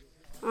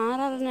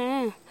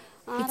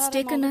 It's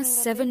taken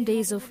us 7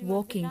 days of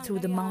walking through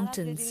the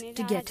mountains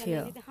to get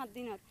here.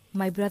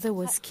 My brother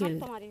was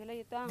killed.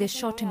 They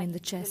shot him in the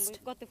chest.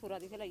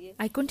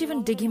 I couldn't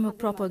even dig him a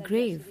proper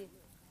grave.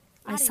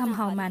 I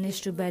somehow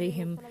managed to bury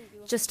him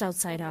just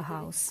outside our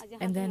house,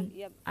 and then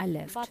I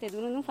left.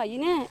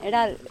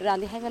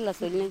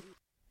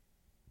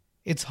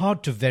 It's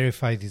hard to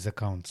verify these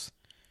accounts.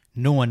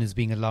 No one is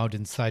being allowed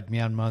inside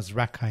Myanmar's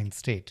Rakhine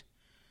state.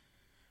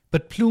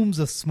 But plumes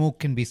of smoke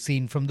can be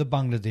seen from the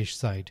Bangladesh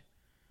side,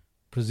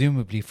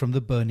 presumably from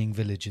the burning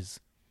villages.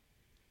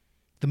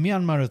 The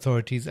Myanmar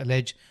authorities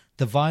allege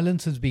the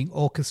violence is being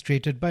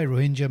orchestrated by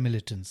Rohingya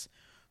militants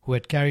who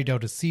had carried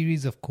out a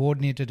series of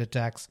coordinated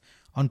attacks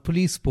on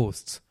police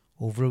posts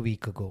over a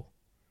week ago.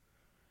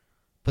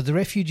 But the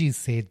refugees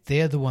say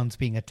they're the ones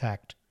being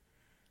attacked,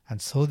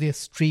 and so they're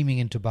streaming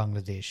into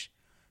Bangladesh,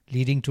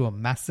 leading to a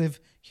massive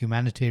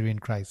humanitarian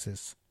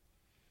crisis.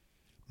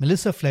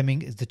 Melissa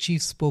Fleming is the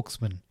chief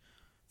spokesman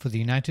for the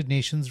United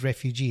Nations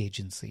Refugee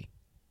Agency.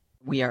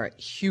 We are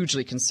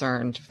hugely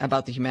concerned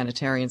about the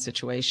humanitarian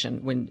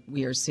situation when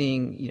we are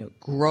seeing,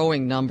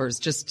 growing numbers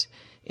just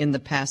in the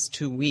past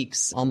 2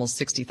 weeks, almost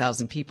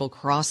 60,000 people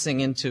crossing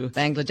into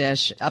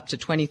Bangladesh, up to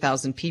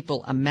 20,000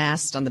 people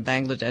amassed on the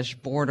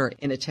Bangladesh border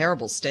in a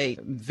terrible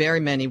state. Very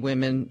many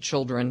women,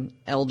 children,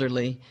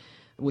 elderly,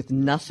 with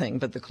nothing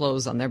but the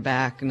clothes on their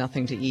back,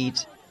 nothing to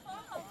eat.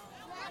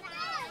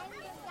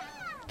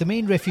 The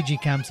main refugee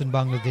camps in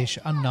Bangladesh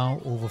are now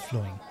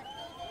overflowing.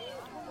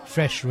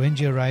 Fresh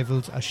Rohingya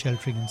arrivals are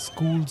sheltering in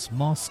schools,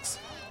 mosques,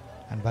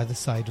 and by the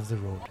side of the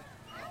road.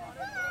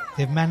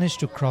 They've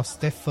managed to cross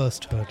their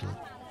first hurdle,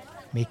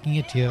 making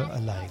it here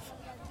alive.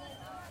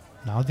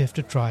 Now they have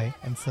to try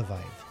and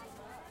survive.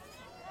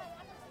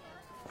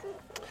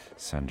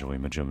 Sanjoy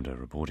Majumdar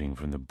reporting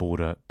from the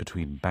border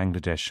between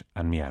Bangladesh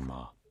and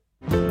Myanmar.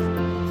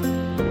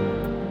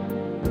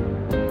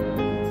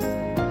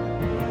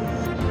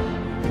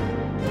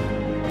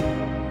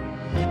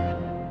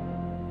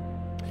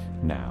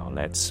 Now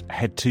let's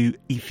head to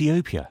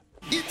Ethiopia.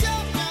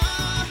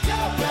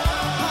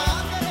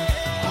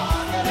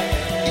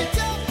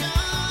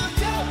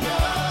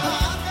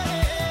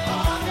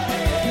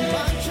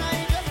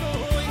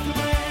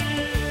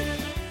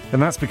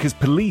 And that's because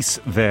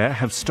police there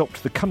have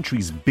stopped the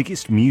country's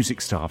biggest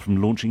music star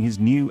from launching his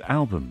new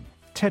album.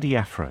 Teddy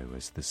Afro,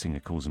 as the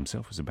singer calls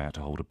himself, was about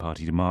to hold a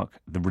party to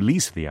mark the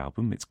release of the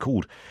album. It's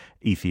called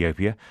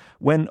Ethiopia,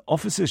 when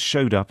officers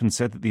showed up and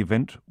said that the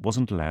event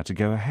wasn't allowed to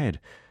go ahead.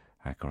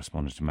 Our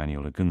correspondent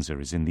Emmanuel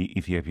Agunza is in the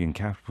Ethiopian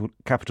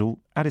capital,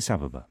 Addis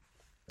Ababa.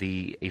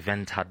 The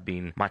event had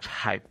been much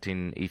hyped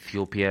in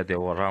Ethiopia. There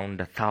were around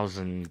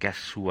 1,000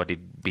 guests who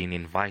had been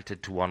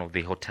invited to one of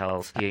the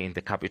hotels here in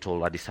the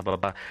capital, Addis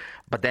Ababa.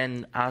 But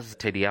then, as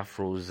Teddy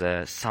Afro's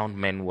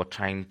soundmen were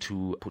trying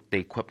to put the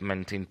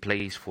equipment in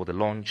place for the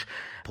launch,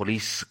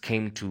 police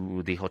came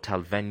to the hotel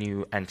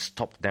venue and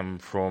stopped them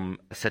from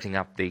setting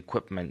up the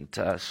equipment.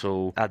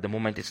 So at the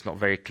moment, it's not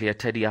very clear.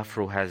 Teddy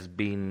Afro has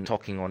been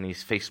talking on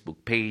his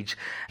Facebook page.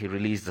 He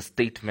released a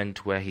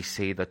statement where he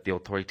said that the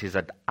authorities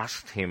had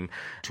asked him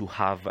to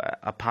have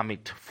a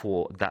permit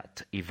for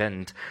that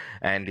event,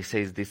 and he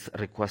says this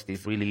request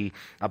is really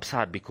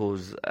absurd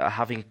because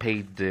having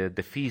paid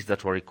the fees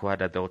that were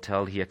required at the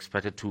hotel, he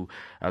expected to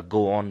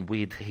go on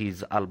with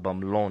his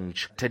album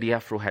launch. Teddy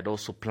Afro had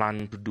also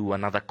planned to do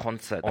another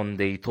concert on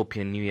the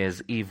Ethiopian New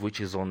Year's Eve, which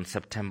is on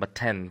September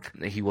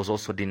 10th. He was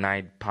also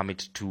denied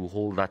permit to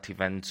hold that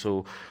event,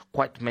 so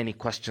quite many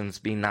questions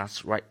being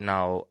asked right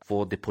now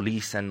for the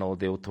police and all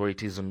the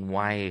authorities on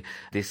why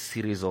this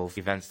series of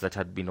events that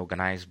had been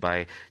organized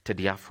by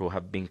Teddy Afro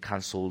have been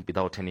cancelled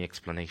without any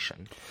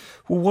explanation.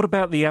 Well, what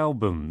about the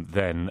album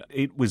then?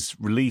 It was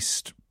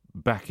released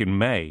back in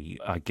May,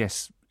 I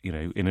guess,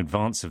 in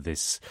advance of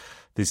this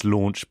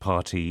launch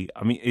party.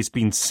 I mean, it's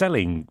been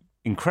selling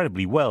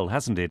incredibly well,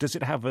 hasn't it? Does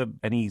it have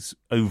any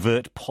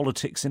overt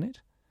politics in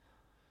it?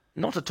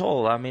 Not at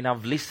all. I mean,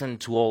 I've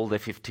listened to all the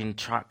 15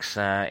 tracks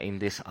in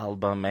this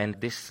album, and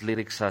these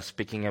lyrics are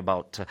speaking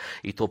about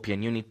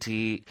Ethiopian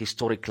unity,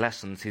 historic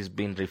lessons. He's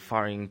been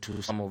referring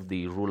to some of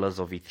the rulers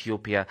of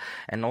Ethiopia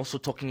and also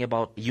talking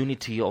about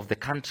unity of the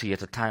country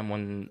at a time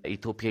when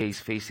Ethiopia is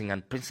facing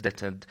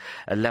unprecedented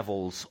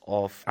levels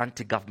of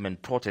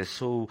anti-government protests.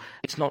 So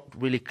it's not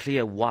really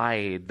clear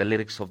why the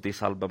lyrics of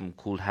this album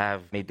could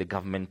have made the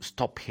government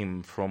stop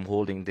him from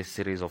holding this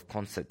series of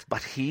concerts.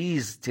 But he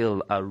is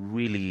still a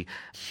really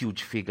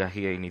huge figure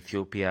here in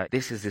Ethiopia.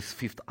 This is his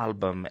 5th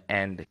album,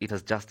 and it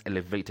has just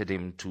elevated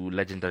him to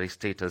legendary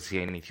status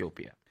here in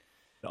Ethiopia.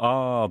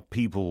 Are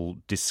people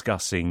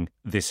discussing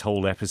this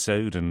whole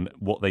episode and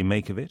what they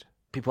make of it?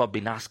 People have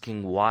been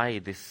asking why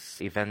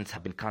this event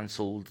have been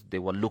cancelled. They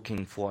were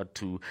looking forward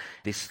to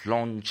this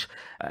launch.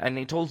 And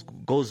it all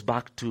goes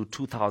back to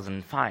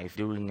 2005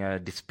 during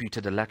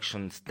disputed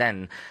elections.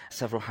 Then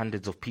several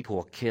hundreds of people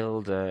were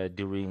killed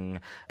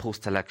during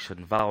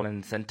post-election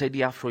violence. And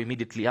Teddy Afro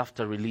immediately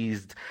after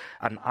released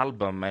an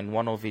album, and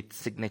one of its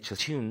signature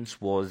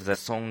tunes was a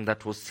song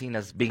that was seen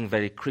as being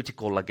very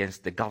critical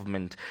against the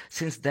government.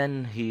 Since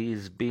then,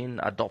 he's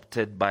been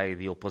adopted by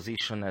the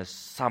opposition as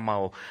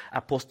somehow a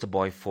poster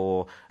boy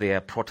for their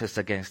protests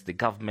against the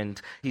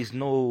government. He's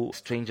no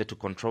stranger to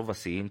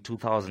controversy. In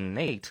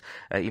 2008,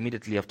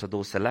 immediately after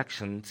those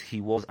elections,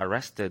 he was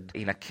arrested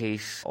in a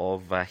case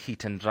of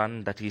hit and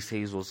run that he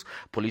says was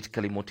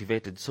politically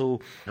motivated. So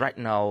right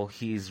now,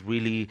 he's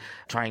really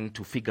trying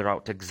to figure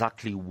out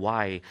exactly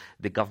why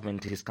the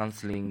government is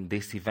cancelling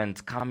this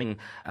event, coming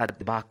at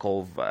the back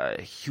of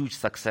a huge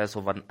success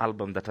of an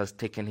album that has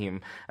taken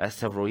him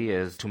several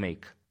years to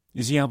make.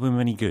 Is the album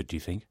any good, do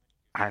you think?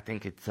 I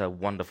think it's a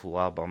wonderful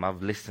album.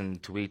 I've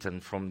listened to it,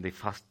 and from the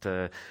first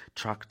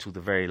track to the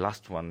very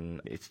last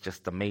one, it's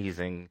just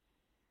amazing.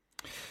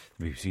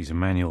 The BBC's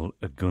Emmanuel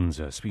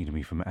Agunza speaking to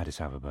me from Addis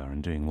Ababa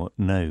and doing what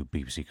no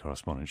BBC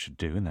correspondent should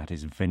do, and that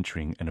is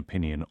venturing an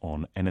opinion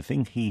on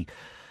anything. He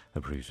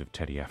approves of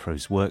Teddy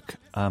Afro's work.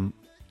 You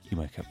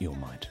make up your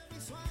mind.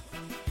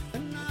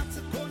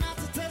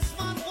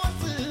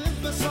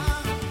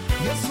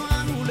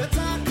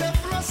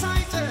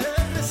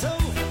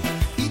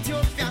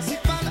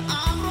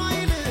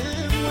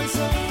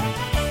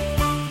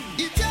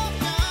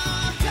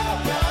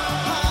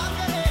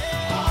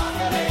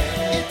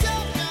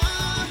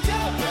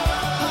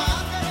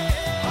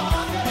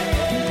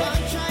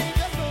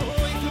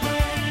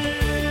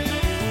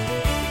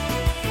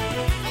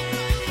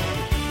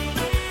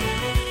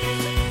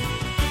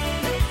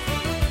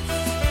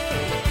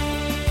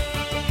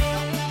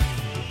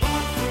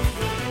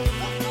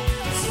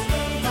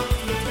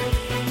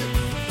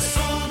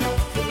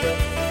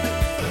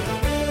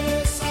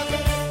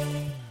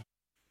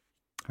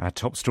 Our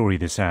top story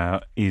this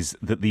hour is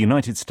that the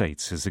United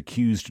States has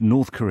accused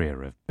North Korea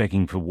of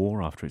begging for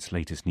war after its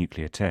latest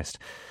nuclear test.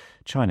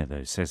 China,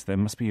 though, says there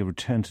must be a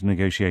return to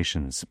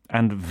negotiations.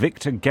 And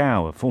Victor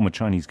Gao, a former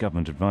Chinese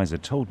government advisor,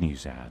 told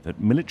NewsHour that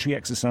military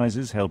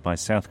exercises held by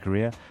South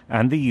Korea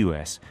and the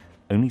US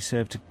only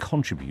serve to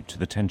contribute to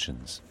the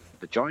tensions.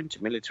 The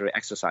joint military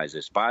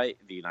exercises by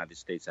the United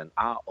States and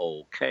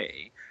ROK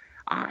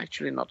are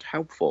actually not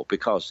helpful,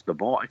 because the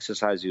more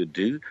exercise you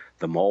do,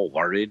 the more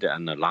worried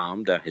and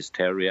alarmed and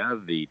hysteria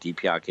the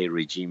DPRK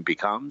regime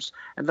becomes,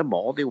 and the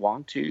more they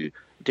want to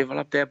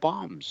develop their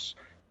bombs.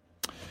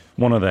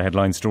 One other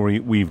headline story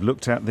we've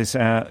looked at this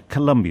hour: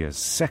 Colombia's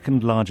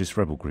second largest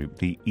rebel group,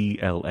 the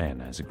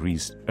ELN,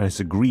 has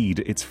agreed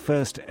its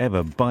first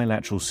ever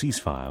bilateral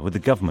ceasefire with the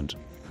government.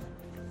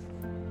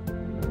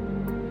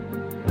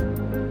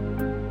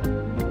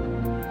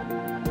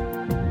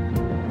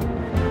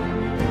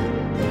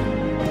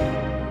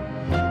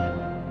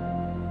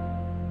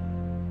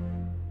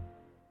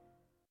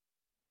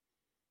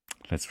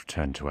 Let's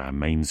return to our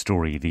main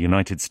story. The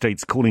United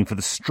States calling for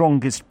the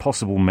strongest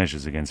possible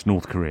measures against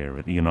North Korea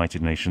at the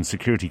United Nations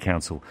Security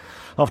Council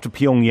after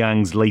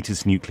Pyongyang's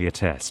latest nuclear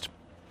test.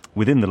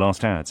 Within the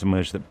last hour, it's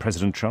emerged that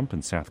President Trump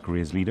and South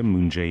Korea's leader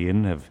Moon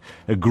Jae-in have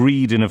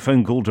agreed in a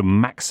phone call to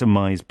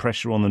maximise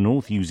pressure on the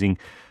North using,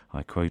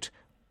 I quote,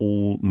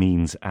 all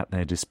means at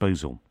their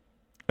disposal.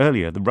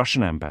 Earlier, the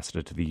Russian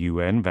ambassador to the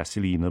UN,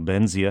 Vasily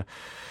Nebenzia,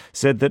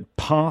 said that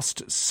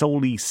past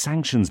solely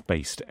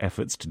sanctions-based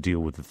efforts to deal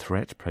with the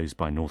threat posed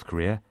by North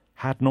Korea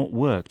had not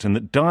worked, and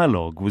that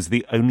dialogue was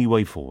the only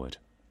way forward.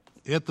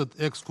 Этот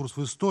экскурс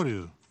в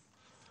историю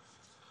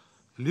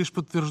лишь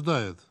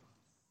подтверждает.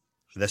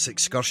 This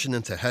excursion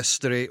into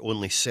history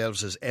only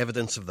serves as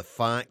evidence of the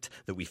fact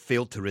that we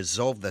failed to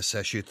resolve this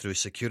issue through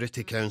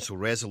Security Council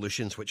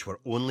resolutions which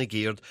were only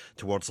geared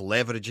towards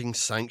leveraging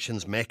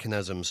sanctions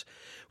mechanisms.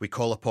 We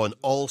call upon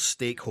all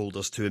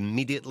stakeholders to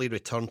immediately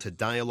return to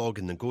dialogue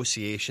and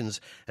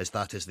negotiations, as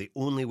that is the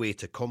only way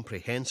to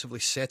comprehensively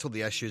settle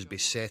the issues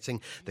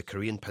besetting the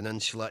Korean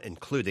Peninsula,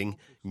 including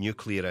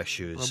nuclear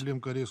issues.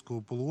 Проблем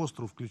Корейского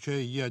полуострова,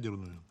 включая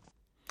ядерную.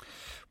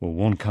 Well,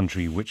 one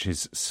country which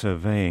is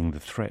surveying the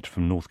threat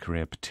from North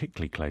Korea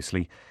particularly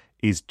closely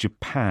is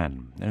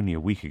Japan. Only a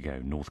week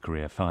ago, North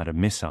Korea fired a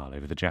missile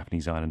over the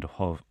Japanese island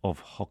of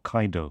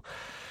Hokkaido.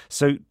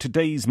 So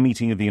today's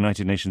meeting of the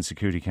United Nations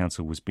Security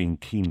Council was being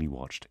keenly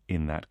watched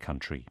in that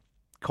country.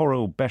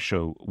 Koro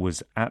Besho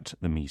was at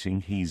the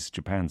meeting. He's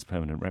Japan's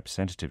permanent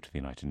representative to the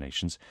United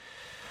Nations.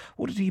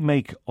 What did he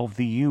make of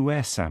the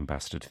US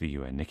ambassador to the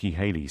UN, Nikki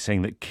Haley,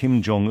 saying that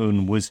Kim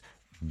Jong-un was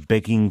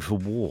begging for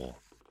war?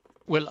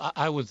 Well,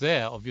 I was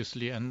there,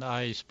 obviously, and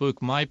I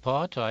spoke my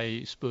part.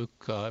 I spoke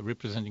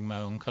representing my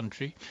own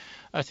country.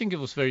 I think it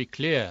was very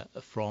clear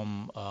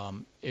from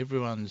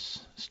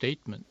everyone's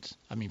statements,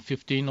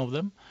 15 of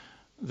them,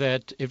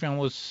 that everyone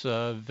was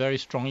very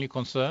strongly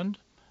concerned,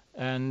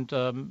 and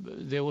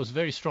there was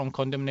very strong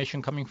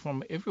condemnation coming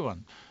from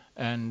everyone.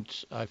 And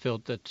I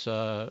felt that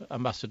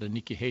Ambassador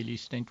Nikki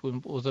Haley's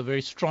statement was a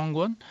very strong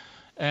one.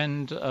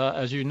 And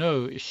as you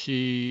know,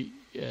 she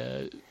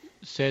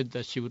said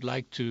that she would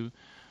like to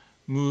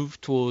move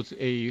towards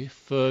a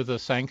further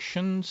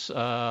sanctions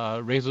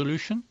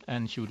resolution,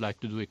 and she would like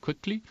to do it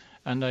quickly,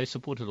 and I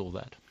supported all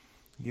that.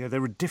 Yeah,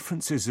 there are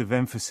differences of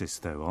emphasis,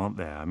 though, aren't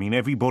there?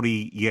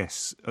 Everybody,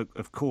 yes,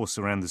 of course,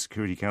 around the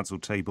Security Council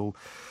table,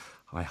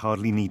 I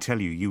hardly need tell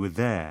you, you were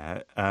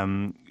there,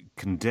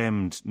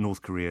 condemned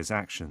North Korea's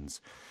actions.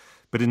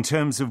 But in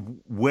terms of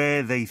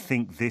where they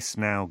think this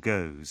now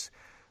goes,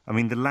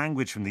 the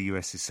language from the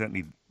US is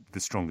certainly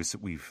the strongest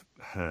that we've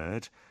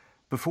heard.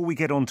 Before we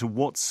get on to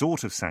what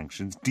sort of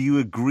sanctions, do you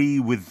agree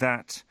with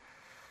that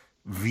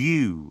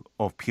view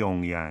of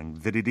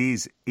Pyongyang, that it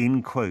is,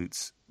 in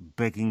quotes,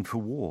 begging for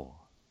war?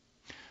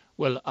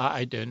 Well,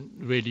 I don't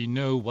really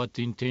know what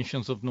the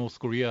intentions of North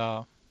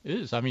Korea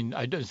is. I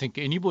don't think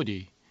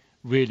anybody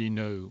really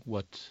know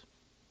what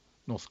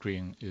North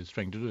Korea is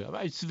trying to do.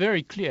 It's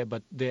very clear,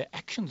 but their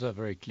actions are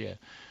very clear.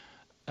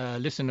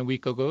 Less than a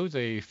week ago,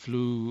 they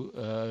flew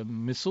a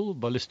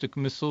ballistic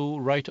missile,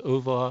 right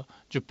over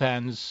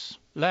Japan's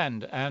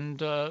land. And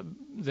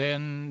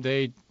then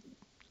they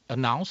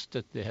announced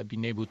that they have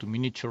been able to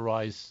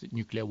miniaturize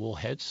nuclear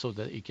warheads so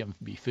that it can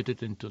be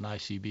fitted into an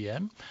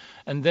ICBM.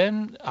 And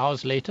then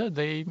hours later,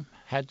 they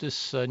had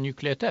this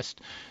nuclear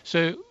test.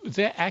 So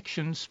their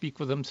actions speak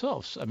for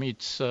themselves.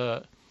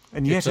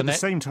 And yet, at the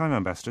same time,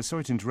 Ambassador,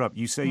 sorry to interrupt,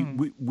 you say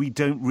we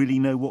don't really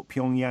know what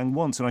Pyongyang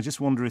wants. And I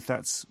just wonder if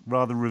that's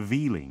rather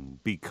revealing,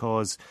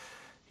 because,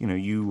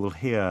 you will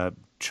hear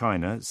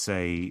China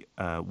say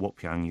what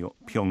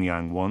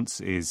Pyongyang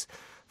wants is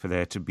for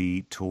there to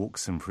be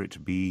talks and for it to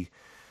be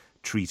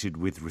treated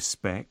with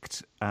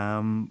respect.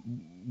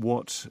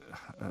 What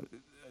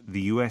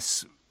the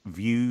US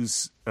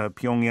views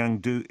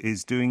Pyongyang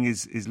is doing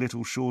is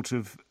little short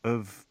of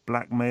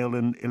blackmail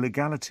and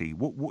illegality.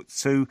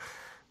 So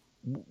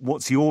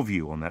what's your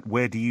view on that?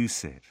 Where do you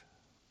sit?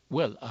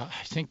 Well,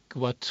 I think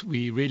what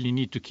we really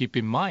need to keep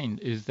in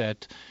mind is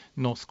that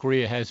North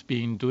Korea has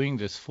been doing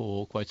this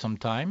for quite some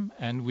time,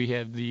 and we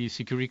have the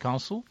Security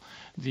Council,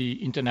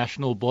 the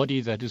international body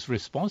that is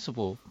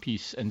responsible for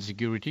peace and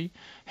security,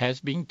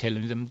 has been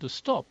telling them to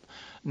stop.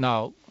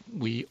 Now,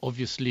 we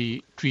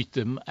obviously treat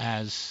them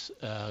as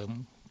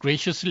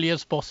graciously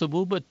as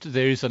possible, but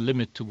there is a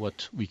limit to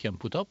what we can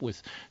put up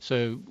with.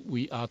 So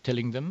we are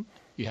telling them,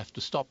 you have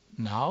to stop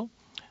now,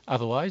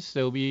 otherwise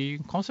there will be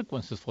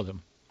consequences for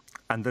them.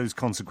 And those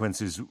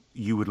consequences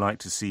you would like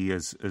to see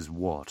as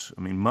what?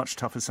 I mean, much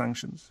tougher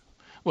sanctions?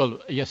 Well,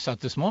 yes,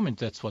 at this moment,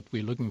 that's what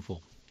we're looking for.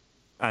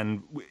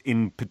 And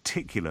in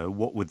particular,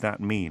 what would that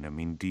mean? I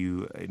mean, do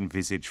you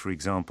envisage, for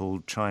example,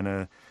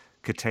 China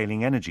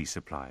curtailing energy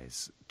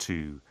supplies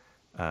to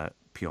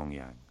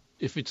Pyongyang?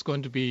 If it's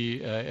going to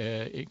be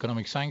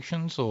economic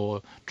sanctions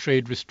or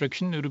trade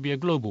restriction, it will be a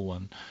global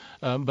one.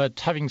 But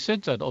having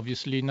said that,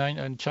 obviously,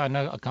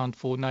 China account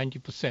for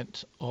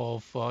 90%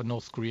 of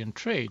North Korean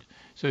trade.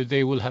 So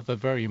they will have a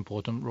very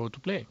important role to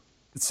play.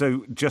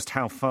 So just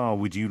how far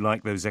would you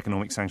like those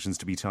economic sanctions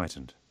to be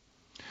tightened?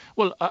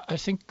 Well, I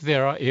think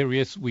there are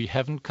areas we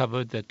haven't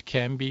covered that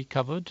can be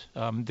covered.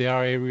 There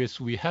are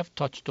areas we have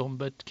touched on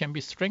but can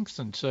be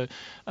strengthened. So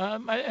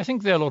I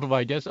think there are a lot of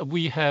ideas.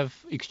 We have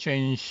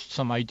exchanged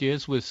some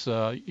ideas with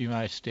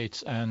United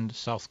States and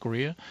South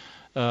Korea.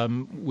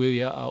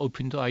 We are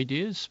open to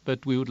ideas,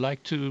 but we would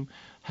like to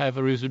have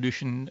a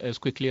resolution as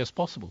quickly as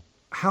possible.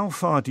 How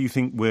far do you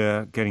think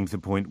we're getting to the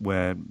point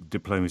where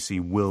diplomacy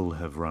will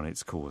have run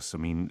its course? I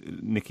mean,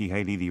 Nikki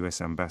Haley, the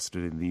US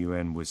ambassador in the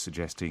UN, was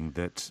suggesting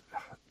that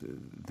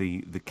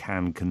the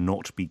can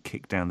cannot be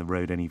kicked down the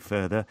road any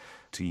further,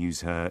 to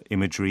use her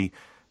imagery.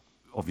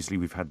 Obviously,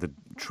 we've had the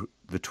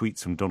tweets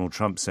from Donald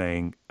Trump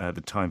saying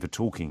the time for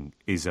talking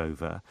is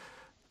over.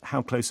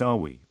 How close are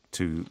we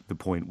to the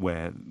point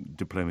where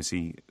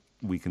diplomacy,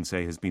 we can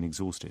say, has been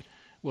exhausted?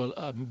 Well,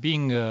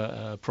 being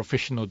a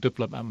professional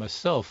diplomat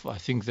myself, I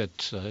think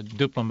that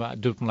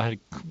diplomatic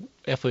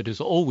effort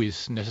is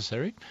always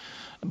necessary.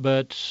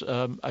 But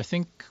I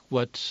think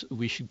what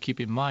we should keep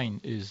in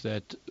mind is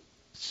that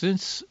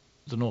since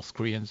the North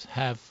Koreans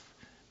have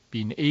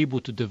been able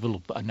to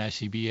develop an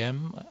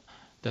ICBM,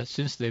 that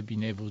since they've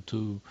been able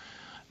to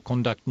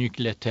conduct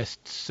nuclear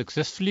tests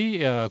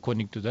successfully,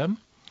 according to them,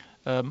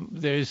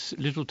 there is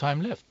little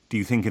time left. Do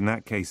you think in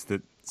that case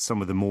that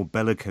some of the more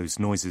bellicose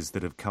noises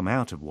that have come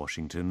out of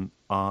Washington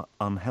are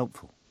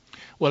unhelpful?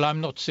 Well,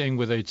 I'm not saying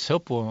whether it's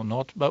helpful or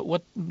not, but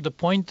what the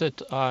point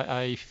that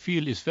I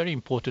feel is very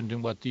important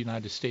in what the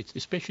United States,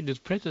 especially the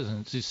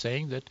President, is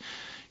saying, that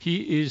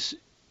he is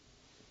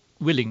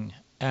willing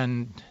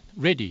and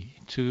ready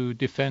to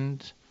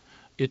defend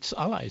its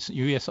allies,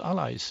 US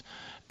allies.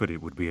 But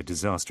it would be a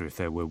disaster if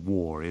there were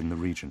war in the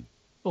region.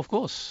 Of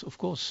course.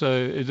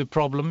 So the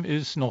problem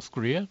is North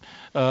Korea,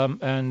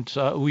 and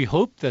we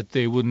hope that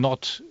they will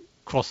not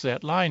cross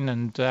that line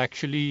and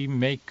actually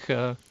make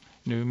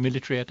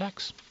military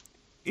attacks.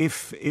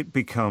 If it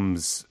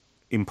becomes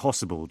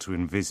impossible to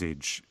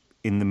envisage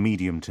in the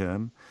medium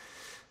term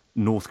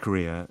North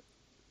Korea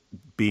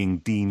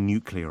being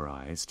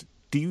denuclearized,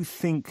 do you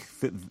think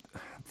that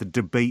the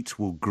debate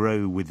will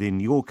grow within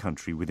your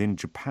country, within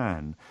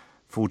Japan,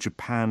 for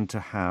Japan to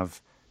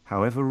have,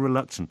 however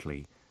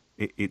reluctantly,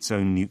 its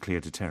own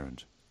nuclear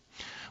deterrent?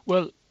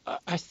 Well,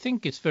 I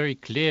think it's very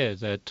clear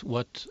that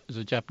what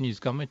the Japanese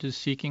government is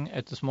seeking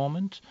at this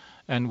moment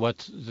and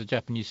what the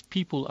Japanese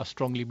people are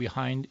strongly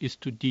behind is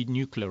to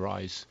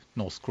denuclearize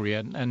North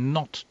Korea and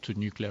not to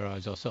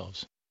nuclearize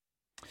ourselves.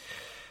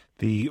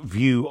 The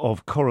view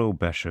of Koro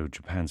Besho,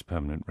 Japan's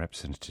permanent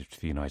representative to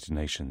the United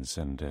Nations.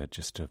 And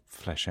just to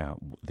flesh out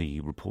the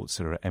reports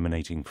that are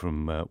emanating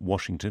from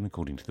Washington,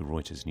 according to the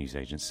Reuters news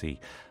agency,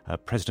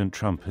 President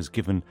Trump has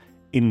given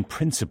in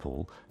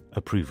principle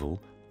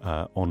approval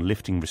on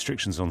lifting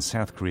restrictions on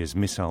South Korea's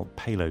missile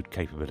payload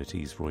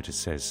capabilities, Reuters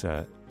says.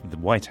 The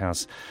White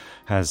House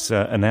has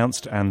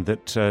announced and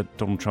that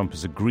Donald Trump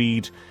has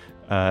agreed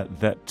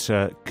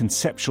that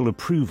conceptual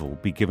approval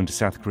be given to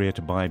South Korea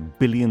to buy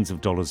billions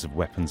of dollars of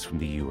weapons from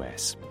the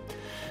US.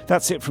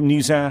 That's it from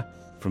NewsHour.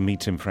 From me,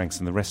 Tim Franks,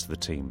 and the rest of the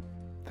team,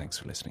 thanks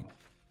for listening.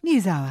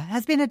 NewsHour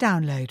has been a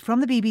download from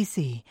the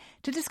BBC.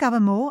 To discover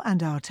more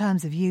and our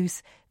terms of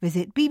use,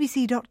 visit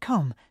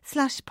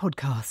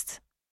bbc.com/podcasts.